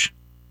fish?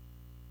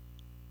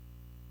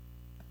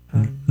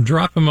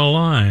 Drop him a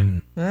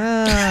line.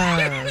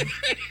 Ah.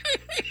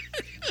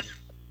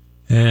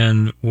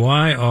 And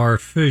why are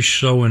fish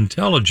so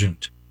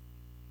intelligent?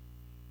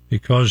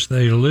 Because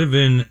they live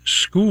in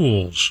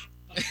schools.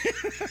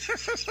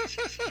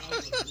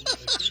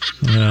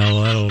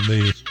 Well, that'll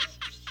be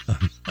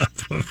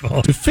enough of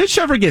all. Do fish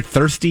ever get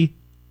thirsty?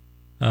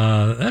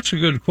 That's a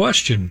good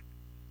question.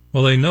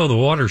 Well, they know the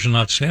water's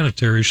not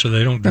sanitary, so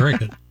they don't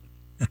drink it.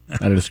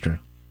 That is true.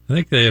 I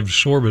think they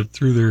absorb it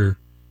through their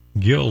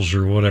gills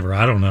or whatever.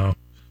 I don't know.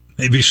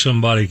 Maybe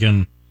somebody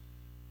can.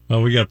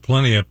 Well, we got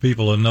plenty of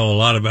people that know a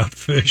lot about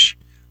fish,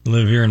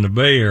 live here in the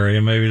Bay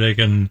Area. Maybe they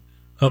can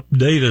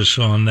update us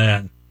on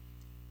that.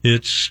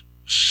 It's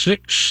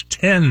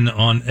 6:10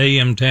 on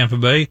AM Tampa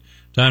Bay.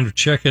 Time to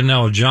check in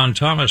now with John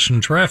Thomas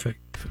in traffic.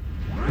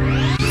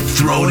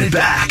 Throwing it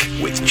back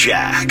with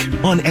Jack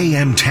on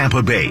AM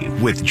Tampa Bay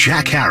with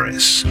Jack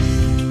Harris.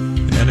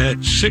 And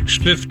at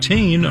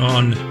 6:15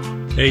 on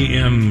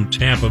AM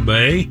Tampa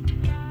Bay,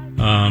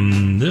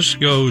 this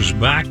goes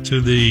back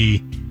to the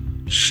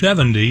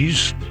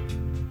 70s.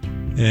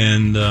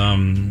 And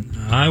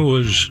I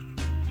was,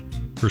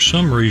 for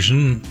some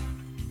reason,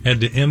 had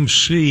to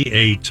MC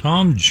a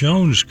Tom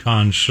Jones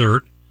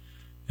concert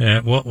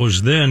at what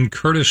was then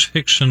Curtis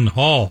Hickson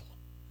Hall.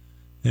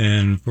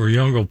 And for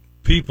younger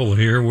people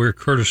here, where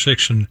Curtis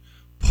Hickson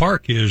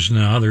Park is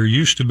now, there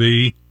used to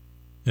be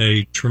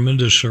a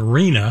tremendous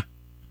arena,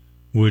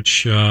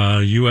 which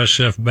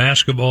USF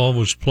basketball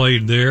was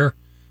played there.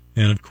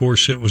 And, of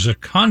course, it was a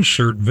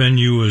concert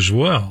venue as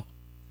well.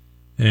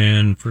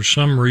 And for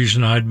some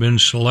reason, I'd been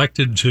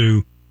selected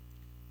to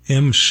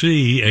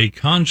MC a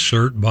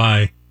concert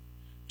by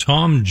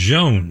Tom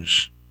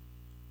Jones.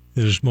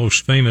 His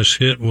most famous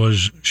hit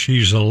was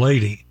She's a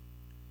Lady.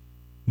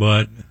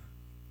 But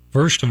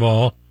first of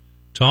all,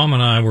 Tom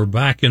and I were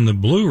back in the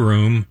Blue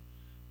Room,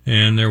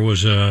 and there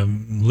was a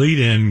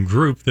lead-in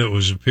group that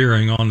was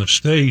appearing on the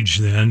stage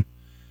then.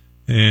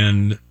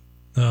 And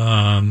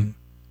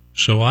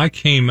so I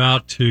came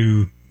out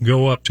to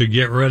go up to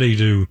get ready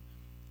to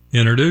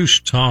introduce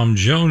Tom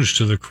Jones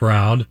to the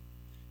crowd,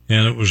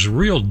 and it was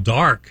real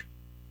dark,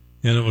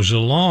 and it was a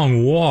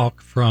long walk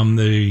from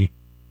the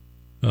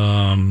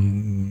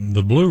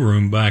Blue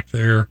Room back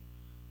there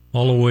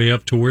all the way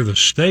up to where the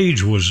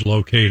stage was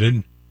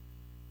located.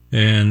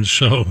 And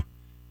so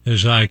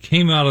as I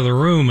came out of the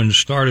room and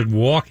started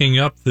walking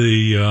up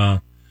the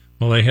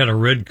they had a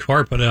red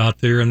carpet out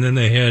there, and then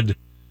they had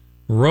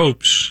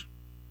ropes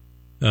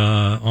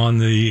on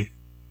the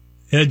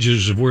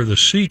edges of where the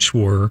seats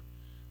were,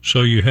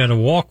 so you had a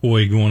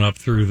walkway going up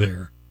through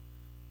there.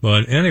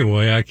 But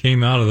anyway, I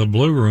came out of the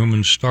Blue Room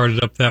and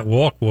started up that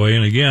walkway,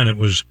 and again, it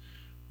was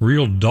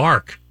real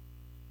dark.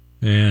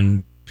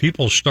 And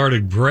people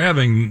started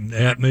grabbing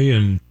at me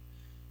and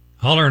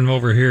hollering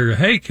over here,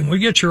 "Hey, can we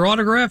get your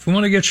autograph? We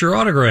want to get your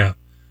autograph."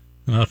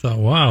 And I thought,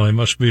 wow, they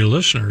must be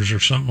listeners or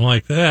something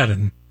like that.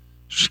 And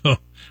so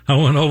I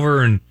went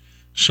over and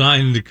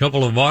signed a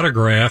couple of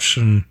autographs,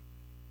 and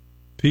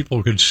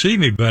people could see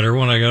me better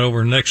when I got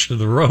over next to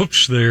the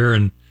ropes there,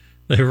 and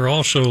they were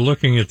also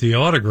looking at the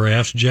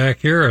autographs,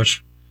 Jack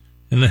Harris,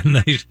 and then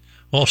they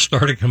all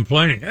started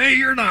complaining, "Hey,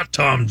 you're not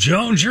Tom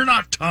Jones, you're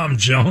not Tom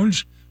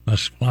Jones." I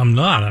said, "Well, I'm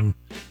not. I'm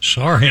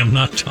sorry, I'm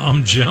not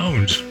Tom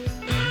Jones."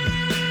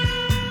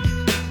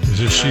 Is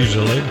this She's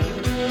a Lady?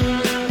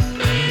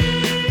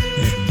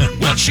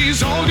 Well,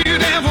 she's all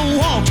you'd ever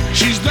want.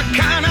 She's the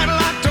kind I'd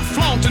like to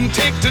flaunt and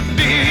take to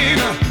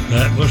dinner.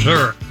 That was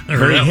her. Or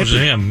Very that was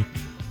hippie. him.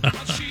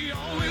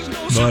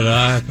 But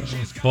I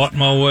fought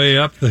my way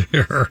up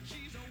there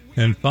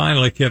and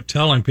finally kept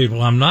telling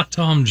people, "I'm not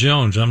Tom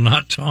Jones. I'm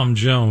not Tom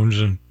Jones."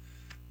 And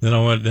then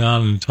I went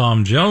down and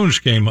Tom Jones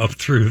came up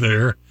through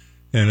there,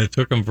 and it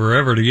took him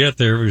forever to get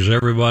there because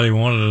everybody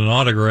wanted an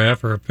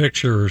autograph or a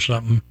picture or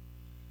something.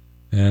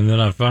 And then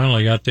I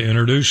finally got to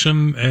introduce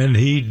him, and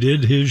he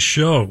did his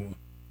show.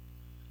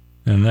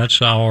 And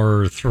that's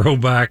our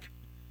throwback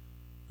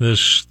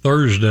this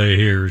Thursday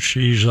here.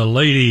 She's a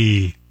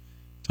Lady,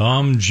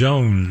 Tom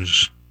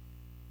Jones.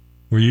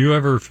 Were you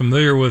ever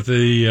familiar with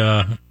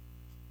the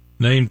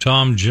name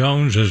Tom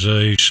Jones as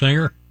a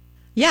singer?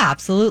 Yeah,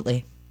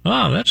 absolutely.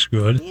 Oh, that's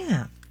good.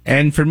 Yeah.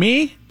 And for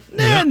me,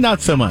 Yeah. not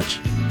so much.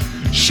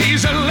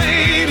 She's a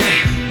lady.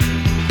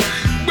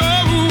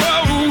 Whoa,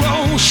 whoa,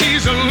 whoa,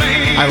 she's a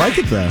lady. I like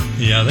it, though.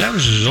 Yeah, that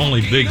was his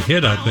only big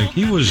hit, I think.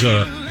 He was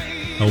a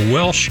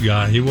Welsh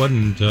guy. He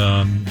wasn't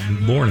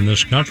born in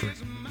this country.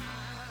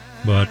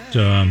 But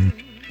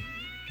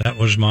that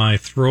was my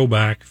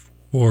throwback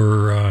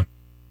for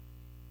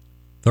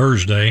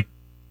Thursday.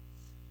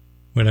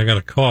 Wait, I got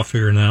a cough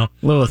here now.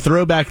 A little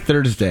Throwback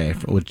Thursday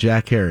with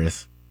Jack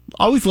Harris.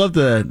 Always love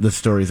the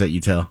stories that you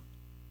tell.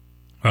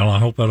 Well, I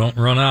hope I don't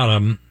run out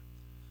of them.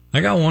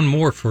 I got one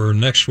more for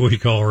next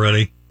week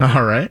already.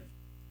 All right.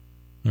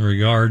 In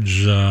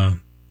regards,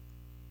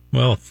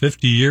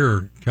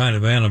 50-year kind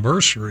of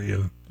anniversary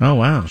of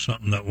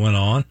something that went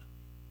on.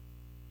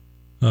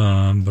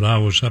 But I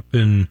was up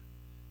in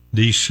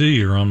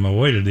D.C. or on my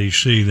way to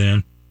D.C.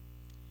 then.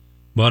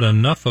 But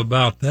enough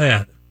about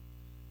that.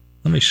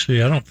 Let me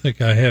see. I don't think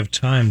I have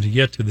time to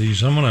get to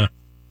these.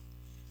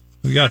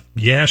 We got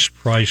gas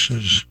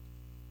prices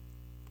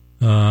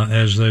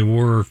as they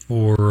were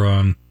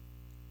for,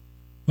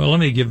 let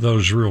me give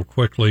those real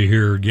quickly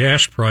here.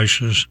 Gas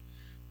prices,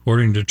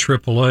 according to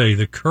AAA,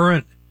 the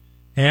current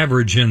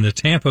average in the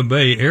Tampa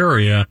Bay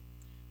area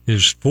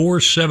is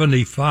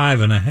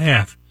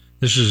 $4.75.5.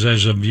 This is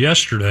as of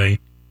yesterday,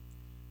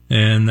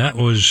 and that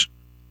was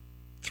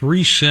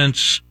 3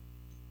 cents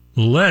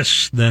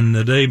less than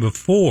the day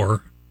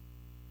before.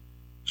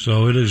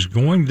 So it is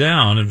going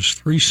down. It was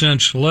 3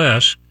 cents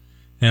less,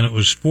 and it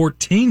was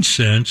 14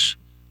 cents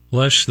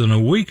less than a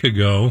week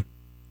ago.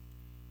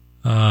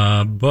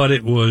 But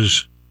it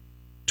was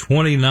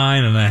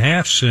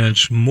 29.5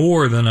 cents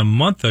more than a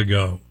month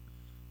ago.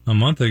 A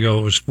month ago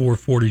it was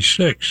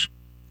 $4.46,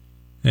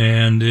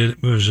 and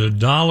it was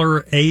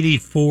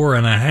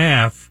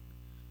 $1.84.5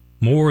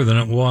 more than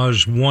it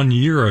was 1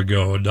 year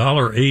ago.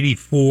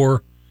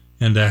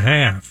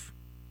 $1.84.5,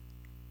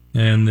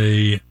 and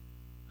the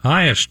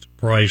highest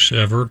price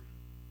ever,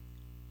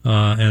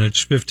 and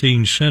it's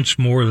 15 cents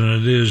more than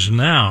it is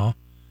now,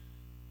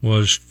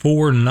 was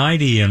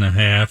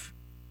 $4.90.5,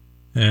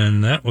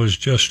 and that was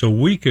just a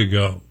week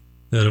ago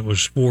that it was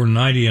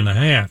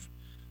 $4.90.5.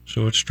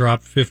 So it's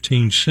dropped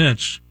 15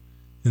 cents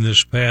in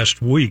this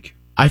past week.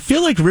 I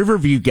feel like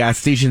Riverview gas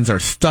stations are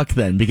stuck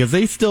then, because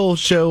they still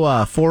show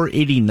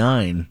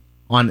 $4.89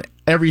 on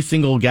every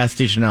single gas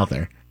station out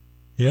there.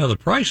 Yeah, the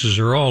prices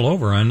are all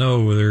over. I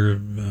know they're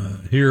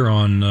here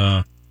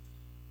on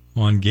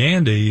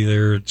Gandy.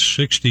 They're at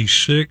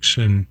 66,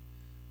 and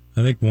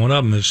I think one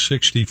of them is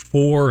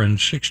 64 and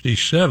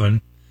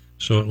 67.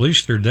 So at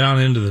least they're down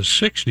into the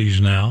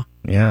 60s now.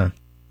 Yeah,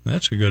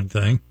 that's a good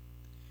thing.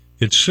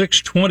 It's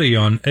 6:20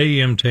 on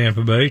AM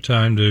Tampa Bay.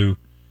 Time to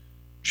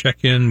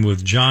check in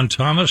with John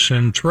Thomas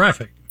and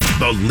traffic.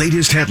 The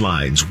latest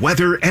headlines,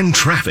 weather, and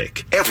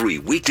traffic every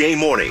weekday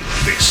morning.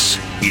 This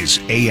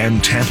is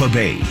AM Tampa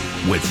Bay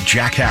with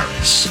Jack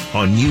Harris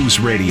on News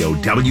Radio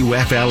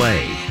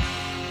WFLA.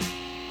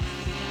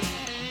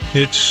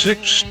 It's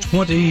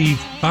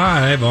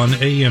 6:25 on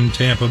AM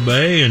Tampa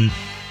Bay, and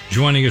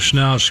joining us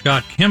now,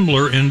 Scott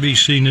Kimbler,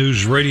 NBC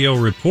News radio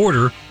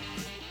reporter.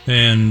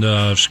 And,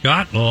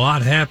 Scott, a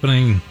lot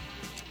happening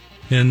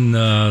in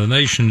the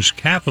nation's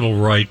capital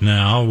right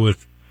now,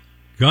 with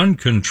gun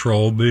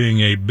control being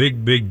a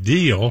big, big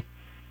deal,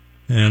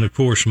 and, of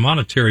course,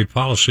 monetary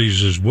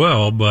policies as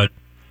well. But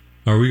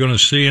are we going to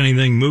see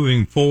anything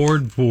moving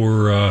forward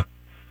for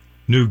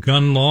new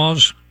gun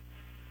laws?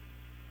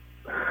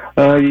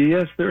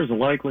 Yes, there's a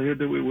likelihood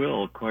that we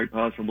will, quite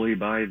possibly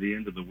by the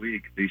end of the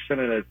week. The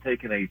Senate has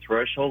taken a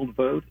threshold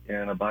vote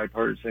in a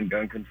bipartisan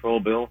gun control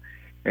bill,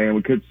 and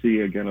we could see,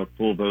 again, a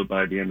full vote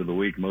by the end of the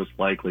week, most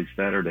likely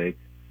Saturday.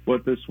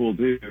 What this will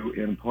do,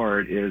 in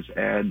part, is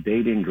add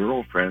dating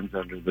girlfriends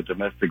under the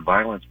domestic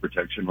violence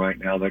protection right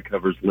now. That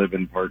covers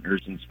live-in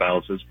partners and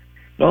spouses.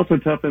 It also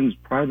toughens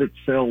private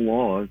sale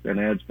laws and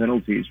adds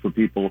penalties for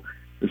people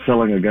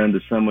selling a gun to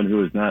someone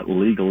who is not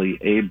legally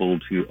able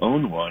to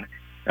own one.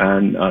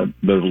 And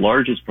the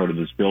largest part of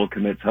this bill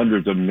commits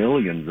hundreds of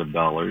millions of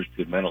dollars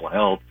to mental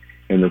health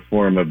in the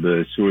form of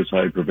the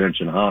Suicide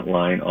Prevention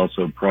Hotline,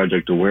 also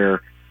Project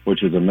Aware,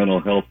 which is a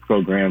mental health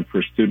program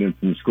for students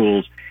in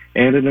schools,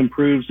 and it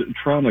improves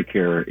trauma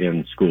care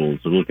in schools.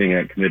 They're looking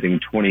at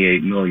committing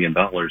 $28 million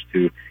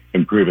to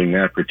improving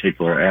that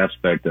particular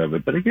aspect of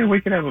it. But again,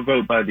 we can have a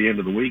vote by the end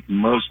of the week,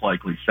 most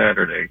likely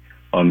Saturday,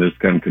 on this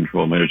gun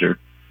control measure.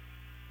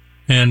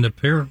 And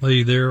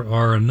apparently there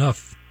are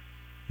enough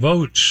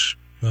votes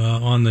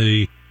on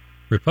the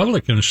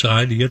Republican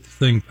side to get the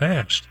thing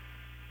passed.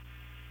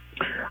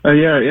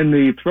 In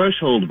the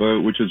threshold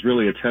vote, which is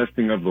really a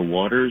testing of the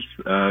waters,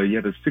 you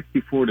had a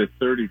 64 to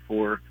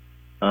 34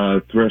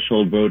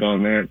 threshold vote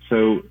on that.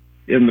 So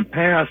in the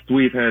past,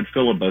 we've had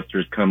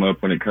filibusters come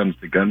up when it comes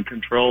to gun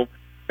control,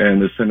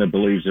 and the Senate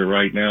believes that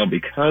right now,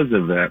 because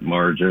of that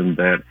margin,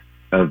 that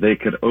they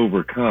could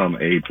overcome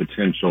a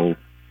potential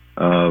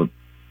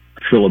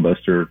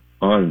filibuster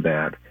on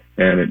that,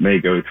 and it may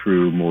go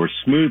through more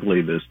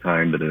smoothly this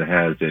time than it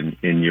has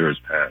in years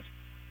past.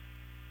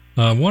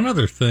 One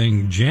other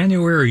thing,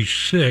 January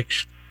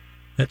 6th,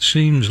 that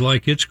seems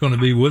like it's going to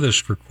be with us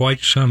for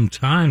quite some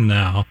time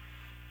now.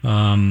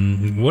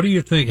 What do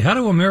you think? How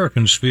do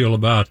Americans feel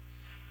about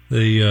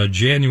the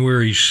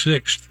January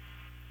 6th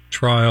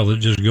trial that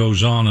just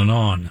goes on and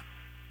on?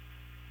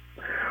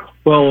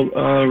 Well,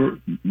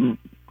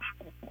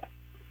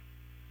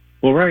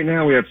 right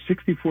now we have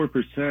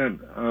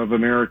 64% of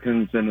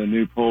Americans in a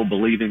new poll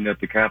believing that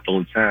the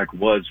Capitol attack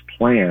was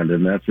planned,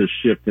 and that's a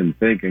shift in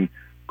thinking.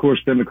 Of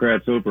course,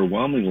 Democrats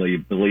overwhelmingly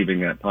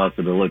believing that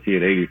possibility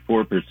at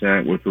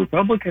 84%, with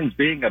Republicans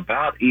being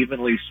about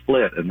evenly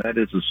split, and that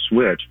is a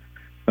switch.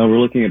 We're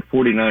looking at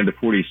 49 to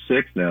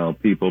 46 now,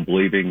 people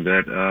believing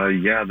that,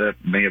 that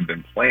may have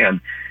been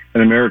planned,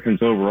 and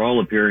Americans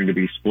overall appearing to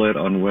be split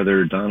on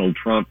whether Donald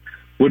Trump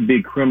would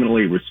be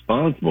criminally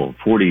responsible.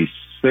 46%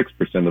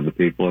 of the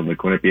people in the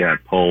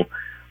Quinnipiac poll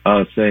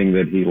saying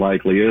that he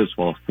likely is,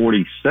 while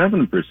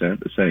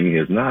 47% are saying he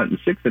is not, and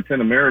 6 to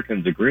 10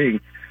 Americans agreeing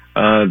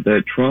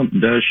that Trump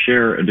does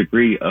share a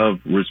degree of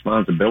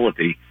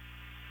responsibility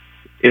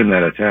in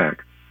that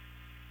attack.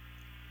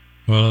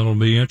 Well, it'll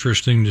be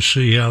interesting to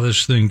see how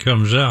this thing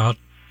comes out.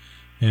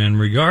 And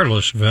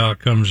regardless of how it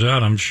comes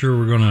out, I'm sure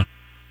we're going to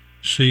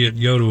see it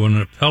go to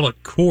an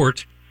appellate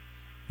court.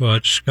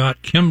 But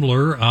Scott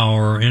Kimbler,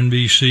 our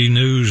NBC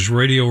News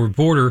radio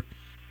reporter,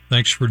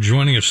 thanks for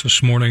joining us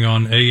this morning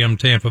on AM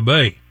Tampa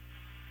Bay.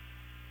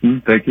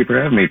 Thank you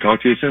for having me.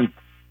 Talk to you soon.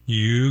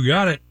 You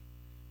got it.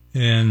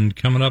 And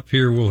coming up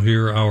here, we'll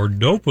hear our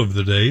dope of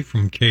the day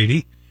from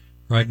Katie.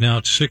 Right now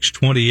it's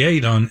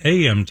 6:28 on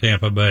AM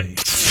Tampa Bay.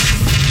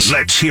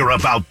 Let's hear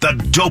about the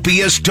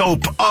dopiest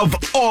dope of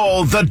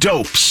all the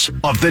dopes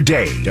of the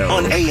day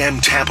on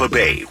AM Tampa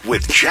Bay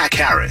with Jack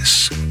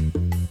Harris.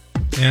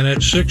 And at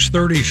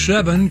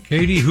 6:37,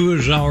 Katie, who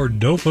is our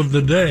dope of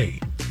the day?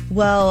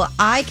 Well,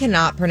 I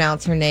cannot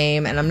pronounce her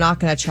name, and I'm not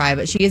going to try,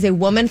 but she is a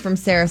woman from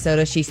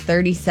Sarasota. She's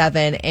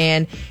 37,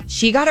 and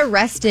she got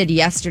arrested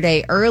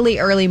yesterday,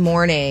 early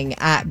morning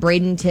at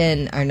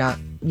Bradenton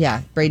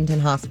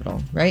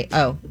Hospital, right?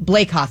 Oh,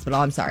 Blake Hospital,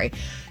 I'm sorry.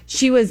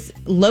 She was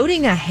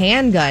loading a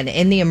handgun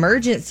in the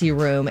emergency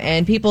room,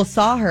 and people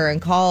saw her and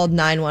called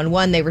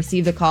 911. They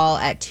received a call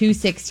at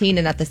 2:16,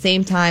 and at the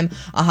same time,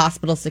 a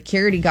hospital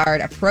security guard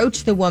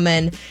approached the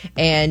woman,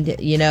 and,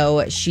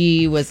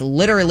 she was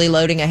literally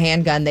loading a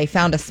handgun. They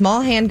found a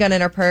small handgun in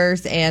her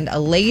purse and a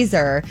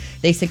laser.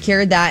 They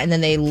secured that, and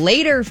then they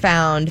later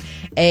found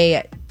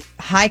a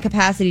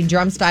high-capacity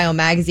drum-style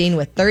magazine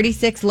with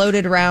 36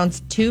 loaded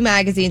rounds, 2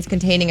 magazines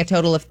containing a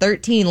total of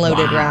 13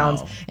 loaded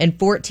rounds, and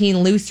 14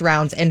 loose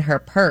rounds in her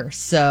purse.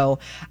 So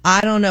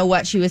I don't know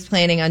what she was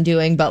planning on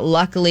doing, but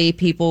luckily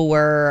people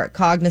were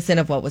cognizant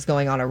of what was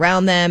going on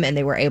around them, and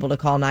they were able to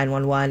call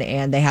 911,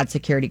 and they had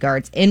security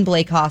guards in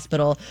Blake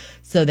Hospital,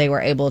 so they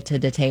were able to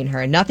detain her.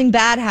 And nothing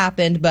bad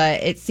happened,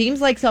 but it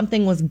seems like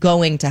something was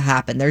going to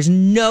happen. There's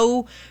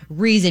no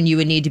reason you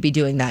would need to be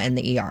doing that in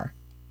the ER.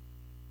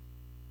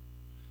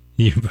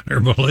 You better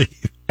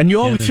believe. And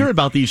you always hear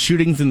about these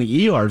shootings in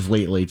the ERs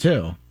lately,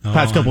 too.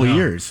 Past couple of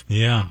years.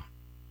 Yeah.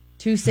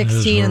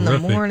 2:16 in the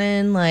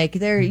morning.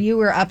 You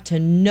were up to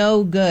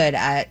no good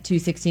at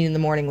 2:16 in the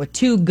morning with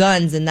 2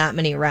 guns and that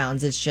many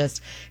rounds. It's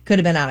just could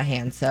have been out of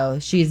hand. So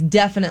she's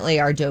definitely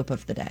our dope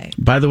of the day.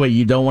 By the way,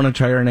 you don't want to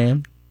try her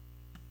name?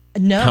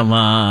 No. Come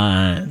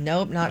on.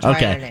 Nope, not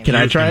trying her name. Can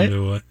I try it?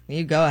 Do it?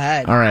 You go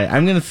ahead. All right.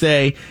 I'm going to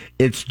say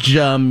it's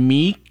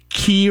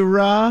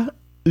Jamikira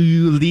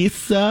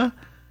Ulisa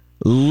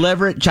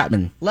Leverett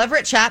Chapman.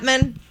 Leverett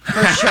Chapman?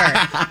 For sure.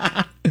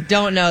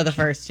 Don't know the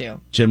first 2.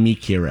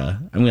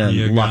 Jamikira. I'm going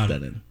to lock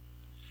that in.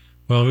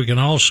 Well, we can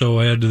also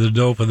add to the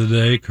dope of the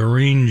day,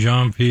 Karine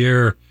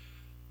Jean-Pierre,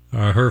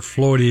 her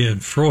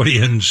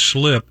Freudian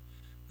slip.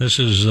 This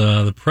is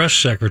the press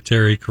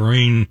secretary,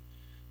 Karine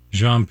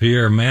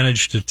Jean-Pierre,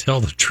 managed to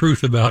tell the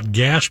truth about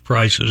gas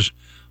prices,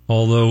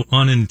 although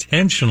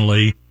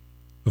unintentionally,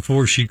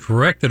 before she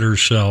corrected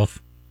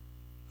herself.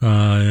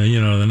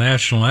 The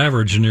national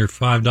average is near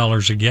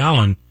 $5 a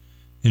gallon,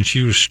 and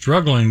she was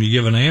struggling to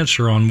give an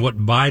answer on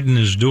what Biden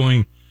is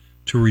doing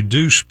to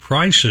reduce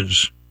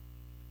prices.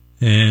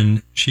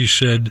 And she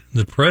said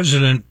the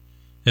president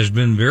has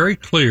been very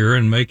clear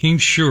in making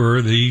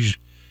sure that he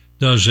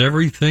does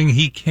everything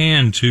he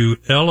can to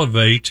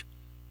elevate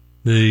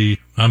to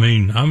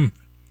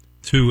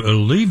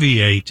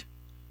alleviate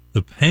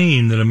the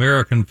pain that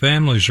American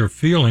families are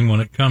feeling when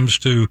it comes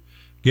to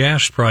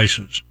gas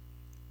prices.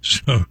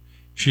 So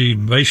she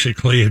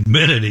basically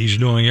admitted he's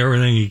doing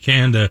everything he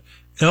can to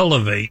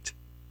elevate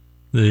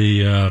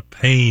the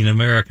pain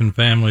American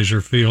families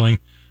are feeling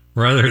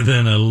rather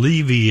than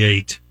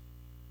alleviate.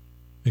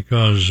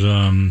 Because,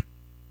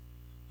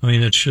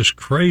 it's just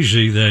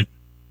crazy that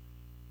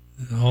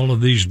all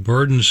of these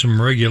burdensome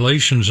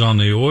regulations on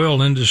the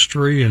oil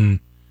industry and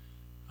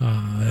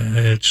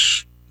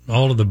it's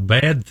all of the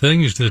bad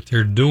things that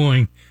they're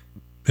doing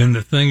and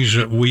the things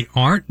that we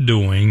aren't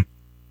doing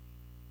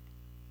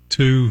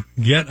to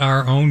get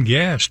our own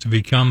gas, to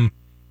become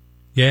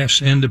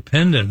gas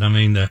independent.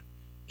 The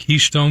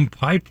Keystone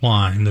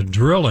Pipeline, the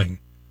drilling,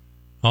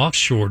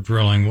 offshore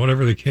drilling,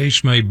 whatever the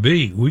case may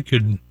be, we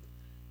could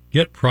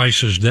get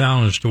prices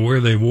down as to where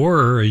they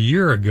were a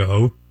year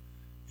ago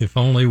if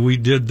only we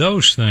did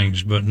those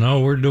things. But no,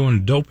 we're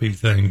doing dopey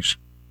things.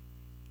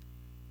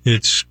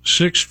 It's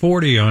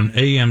 6:40 on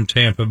AM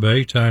Tampa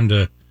Bay. Time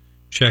to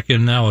check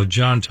in now with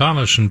John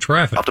Thomas and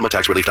traffic.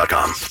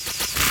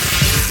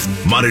 OptimaTaxRelief.com.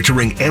 Ratliff,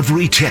 monitoring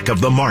every tick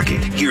of the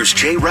market. Here's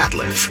Jay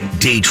Ratliff,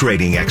 day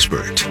trading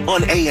expert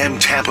on AM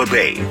Tampa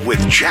Bay with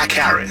Jack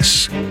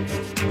Harris.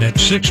 At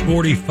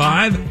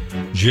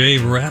 6:45, Jay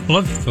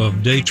Ratliff of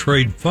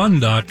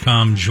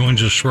DayTradeFund.com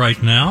joins us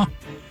right now.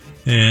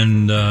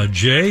 And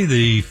Jay,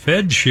 the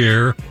Fed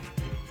chair,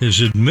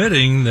 is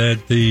admitting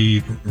that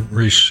the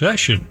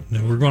recession,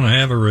 that we're going to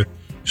have a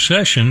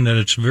recession, that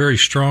it's a very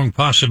strong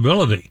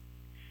possibility.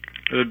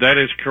 That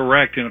is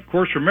correct. And, of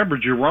course, remember,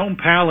 Jerome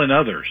Powell and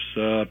others,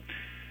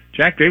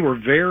 Jack, they were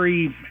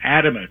very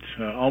adamant,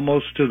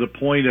 almost to the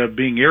point of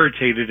being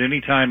irritated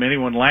anytime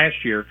anyone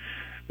last year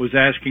was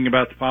asking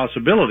about the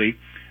possibility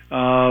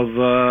of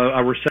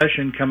a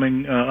recession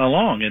coming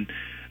along. And,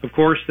 of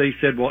course, they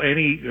said, well,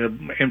 any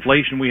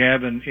inflation we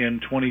have in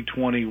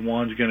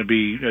 2021 is going to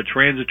be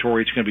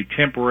transitory. It's going to be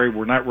temporary.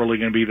 We're not really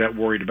going to be that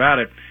worried about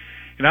it.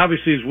 And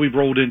obviously, as we've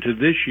rolled into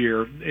this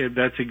year,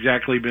 that's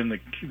exactly been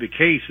the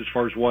case as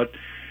far as what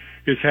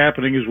is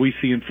happening as we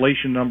see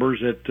inflation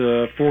numbers at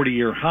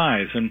 40-year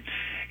highs. And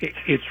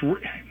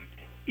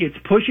it's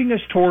pushing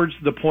us towards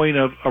the point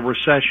of a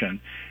recession.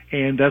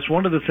 And that's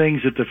one of the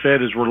things that the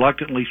Fed has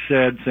reluctantly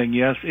said, saying,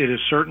 yes, it is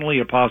certainly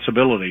a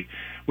possibility,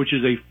 which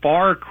is a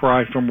far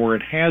cry from where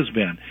it has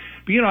been.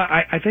 But,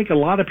 I think a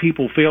lot of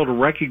people fail to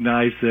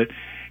recognize that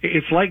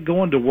it's like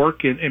going to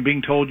work and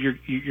being told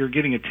you're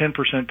getting a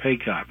 10% pay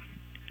cut.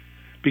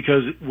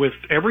 Because with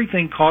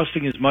everything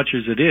costing as much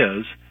as it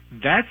is,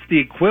 that's the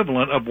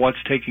equivalent of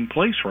what's taking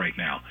place right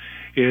now,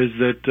 is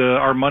that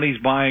our money's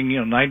buying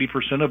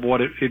 90% of what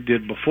it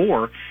did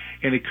before,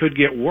 and it could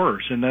get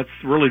worse. And that's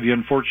really the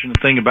unfortunate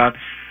thing about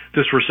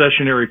this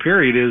recessionary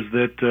period, is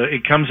that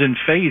it comes in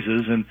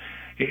phases, and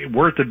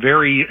we're at the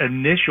very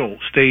initial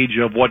stage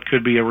of what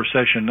could be a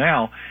recession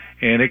now,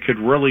 and it could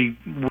really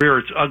rear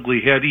its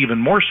ugly head even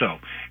more so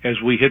as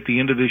we hit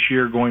the end of this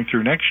year going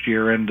through next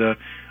year. And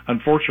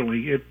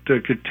unfortunately, it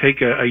could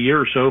take a year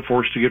or so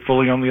for us to get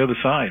fully on the other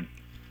side.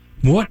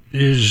 What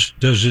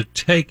does it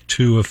take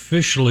to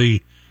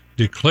officially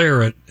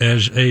declare it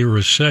as a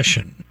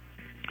recession?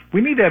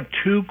 We need to have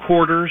 2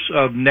 quarters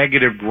of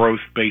negative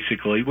growth,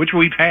 basically, which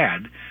we've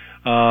had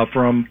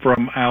from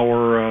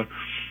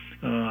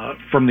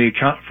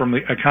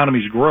the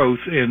economy's growth,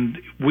 and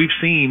we've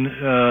seen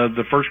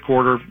the first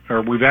quarter,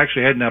 or we've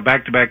actually had now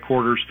back-to-back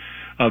quarters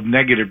of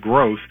negative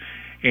growth,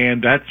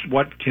 and that's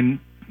what can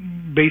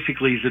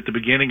basically is at the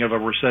beginning of a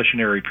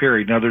recessionary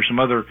period. Now, there's some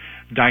other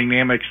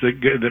dynamics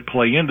that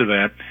play into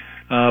that,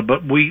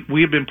 but we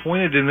have been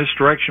pointed in this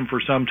direction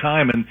for some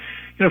time. And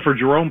for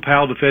Jerome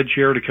Powell, the Fed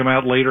chair, to come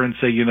out later and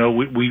say,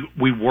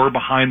 we were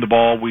behind the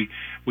ball, we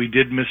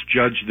did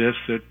misjudge this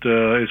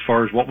as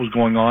far as what was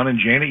going on, and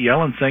Janet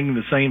Yellen saying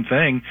the same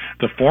thing,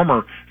 the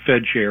former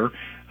Fed chair,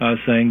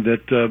 saying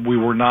that we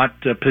were not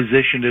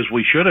positioned as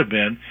we should have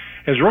been,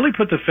 has really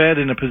put the Fed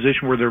in a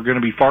position where they're going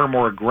to be far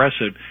more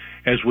aggressive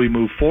as we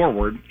move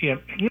forward.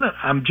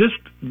 I'm just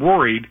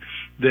worried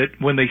that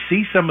when they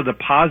see some of the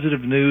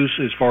positive news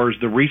as far as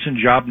the recent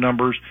job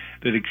numbers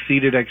that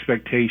exceeded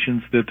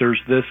expectations, that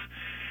there's this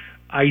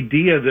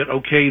idea that,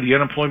 okay, the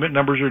unemployment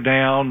numbers are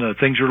down,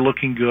 things are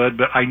looking good,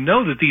 but I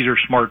know that these are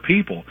smart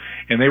people,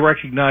 and they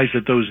recognize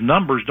that those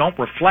numbers don't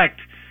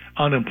reflect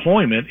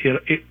unemployment.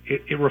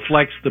 It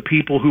reflects the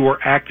people who are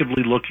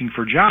actively looking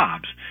for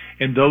jobs,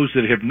 and those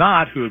that have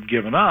not, who have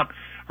given up,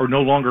 are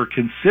no longer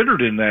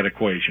considered in that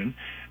equation.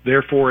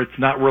 Therefore, it's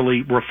not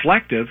really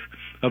reflective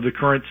of the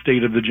current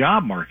state of the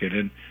job market.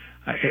 And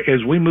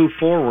as we move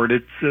forward,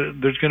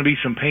 there's going to be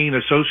some pain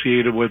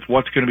associated with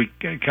what's going to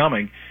be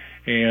coming,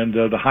 and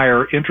the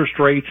higher interest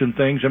rates and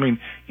things. I mean,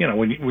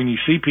 when you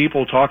see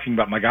people talking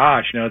about, my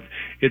gosh, now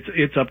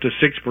it's up to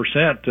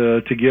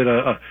 6% to get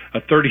a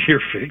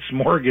 30-year fixed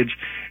mortgage,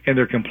 and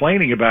they're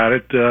complaining about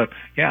it.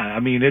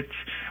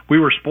 We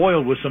were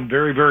spoiled with some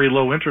very, very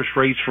low interest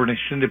rates for an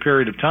extended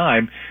period of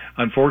time.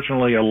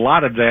 Unfortunately, a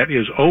lot of that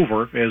is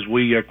over as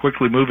we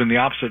quickly move in the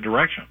opposite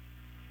direction.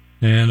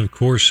 And, of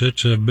course,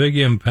 it's a big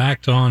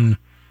impact on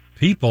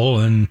people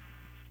and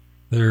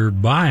their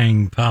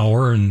buying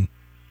power, and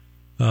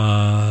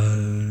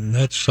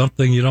that's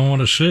something you don't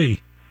want to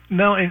see.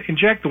 No, and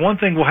Jack, the one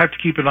thing we'll have to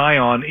keep an eye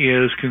on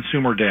is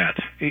consumer debt.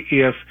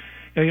 If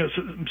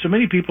so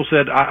many people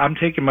said, I'm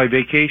taking my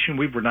vacation.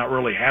 We've not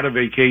really had a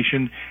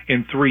vacation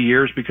in 3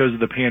 years because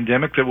of the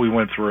pandemic that we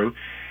went through.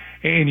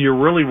 And you're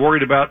really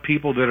worried about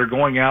people that are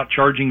going out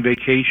charging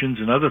vacations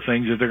and other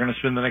things that they're going to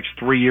spend the next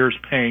 3 years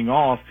paying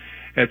off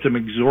at some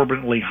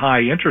exorbitantly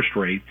high interest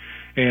rate.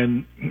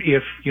 And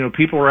if,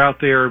 people are out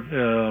there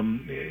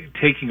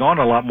taking on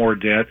a lot more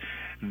debt,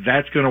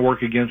 that's going to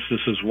work against us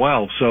as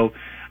well. So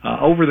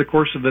over the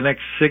course of the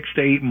next 6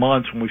 to 8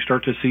 months, when we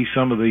start to see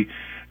some of the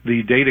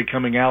the data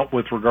coming out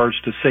with regards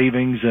to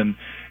savings and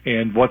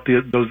what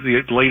the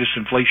latest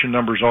inflation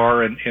numbers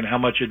are and how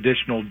much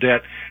additional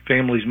debt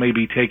families may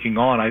be taking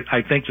on.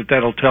 I think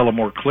that'll tell a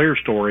more clear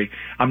story.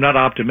 I'm not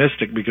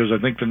optimistic because I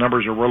think the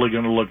numbers are really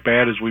going to look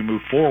bad as we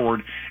move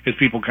forward as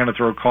people kind of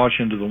throw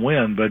caution to the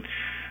wind. But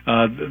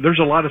there's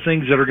a lot of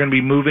things that are going to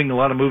be moving, a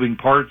lot of moving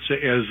parts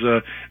as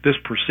this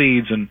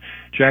proceeds. And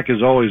Jack,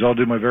 as always, I'll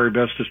do my very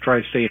best to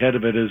try to stay ahead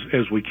of it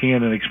as we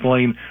can and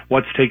explain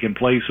what's taking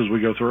place as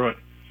we go through it.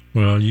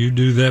 Well, you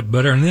do that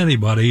better than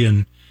anybody.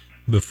 And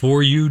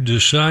before you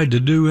decide to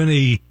do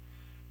any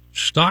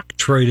stock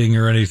trading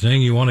or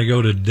anything, you want to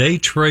go to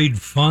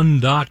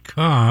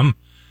daytradefund.com.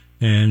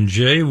 And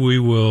Jay, we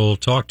will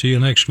talk to you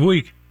next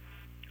week.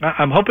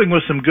 I'm hoping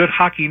with some good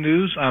hockey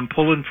news. I'm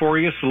pulling for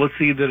you, so let's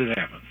see that it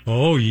happens.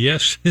 Oh,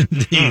 yes,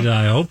 indeed.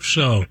 I hope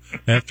so.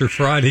 After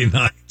Friday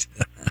night.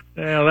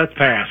 Well, that's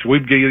past.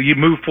 You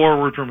move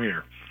forward from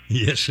here.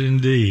 Yes,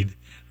 indeed.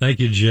 Thank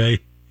you, Jay.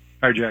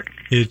 All right, Jack.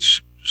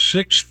 It's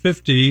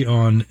 6:50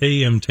 on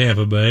AM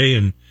Tampa Bay,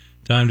 and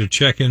time to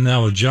check in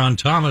now with John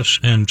Thomas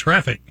and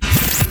traffic.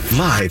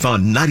 Live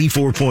on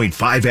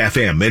 94.5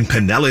 FM in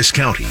Pinellas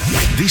County.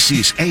 This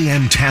is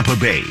AM Tampa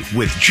Bay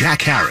with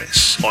Jack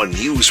Harris on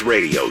News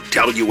Radio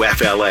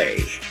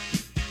WFLA.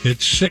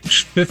 It's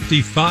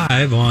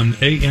 6:55 on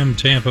AM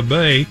Tampa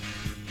Bay.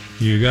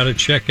 You got to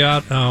check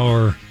out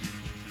our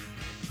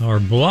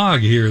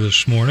blog here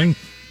this morning.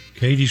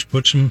 Katie's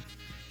put some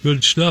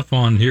good stuff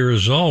on here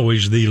as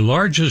always. The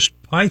largest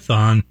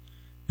python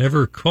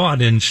ever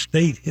caught in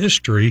state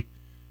history,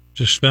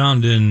 just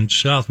found in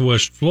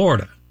southwest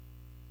Florida.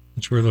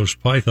 That's where those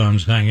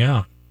pythons hang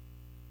out.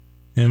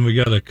 And we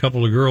got a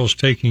couple of girls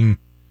taking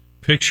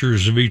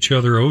pictures of each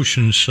other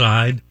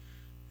oceanside,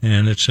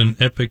 and it's an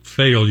epic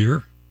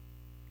failure.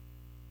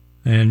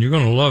 And you're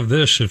going to love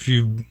this if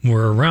you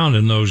were around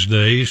in those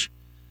days.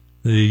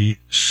 The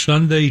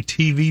Sunday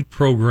TV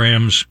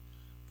programs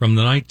from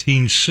the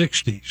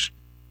 1960s.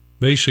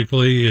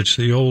 Basically, it's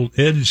the old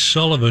Ed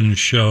Sullivan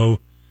Show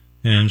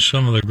and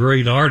some of the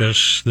great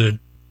artists that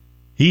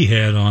he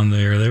had on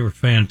there. They were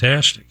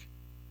fantastic,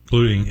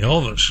 including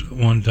Elvis at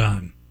one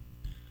time,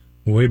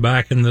 way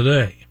back in the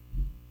day.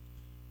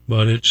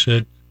 But it's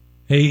at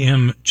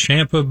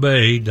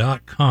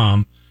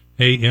amchampabay.com,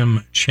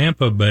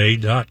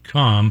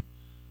 amchampabay.com,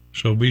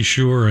 so be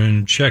sure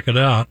and check it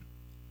out.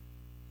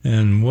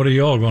 And what are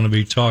y'all going to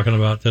be talking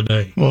about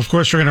today? Well, of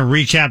course, we're going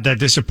to recap that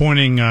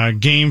disappointing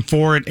game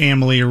for at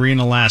Amalie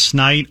Arena last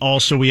night.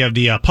 Also, we have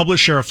the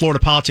publisher of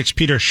Florida Politics,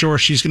 Peter Shore.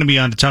 She's going to be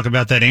on to talk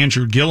about that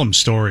Andrew Gillum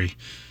story.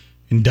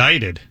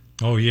 Indicted.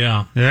 Oh,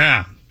 yeah.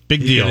 Yeah.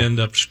 Big deal. He could end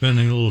up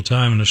spending a little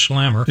time in a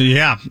slammer.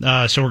 Yeah.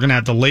 So we're going to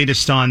have the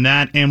latest on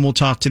that, and we'll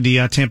talk to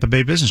the Tampa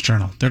Bay Business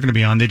Journal. They're going to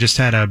be on. They just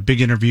had a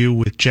big interview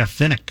with Jeff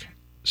Vinnick.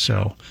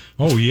 So,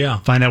 oh,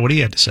 yeah. Find out what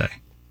he had to say.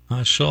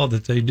 I saw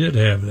that they did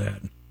have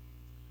that.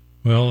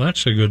 Well,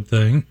 that's a good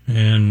thing.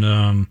 And,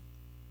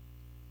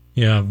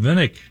 yeah,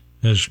 Vinnick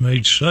has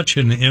made such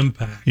an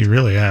impact. He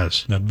really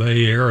has. In the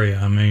Bay Area.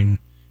 I mean,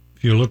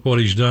 if you look what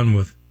he's done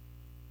with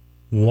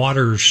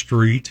Water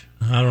Street,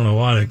 I don't know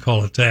why they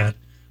call it that. It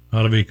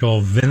ought to be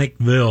called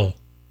Vinnickville.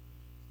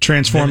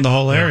 Transformed the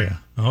whole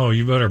area. Oh,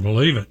 you better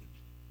believe it.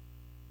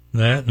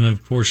 That, and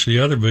of course, the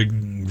other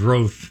big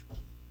growth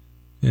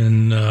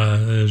in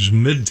is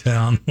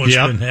Midtown. What's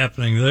been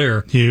happening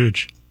there?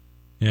 Huge.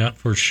 Yeah,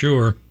 for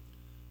sure.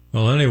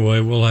 Well,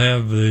 anyway, we'll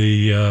have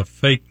the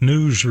fake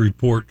news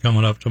report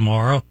coming up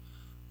tomorrow,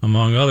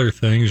 among other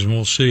things, and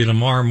we'll see you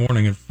tomorrow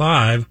morning at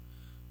 5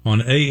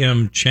 on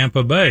AM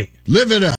Tampa Bay. Live it up.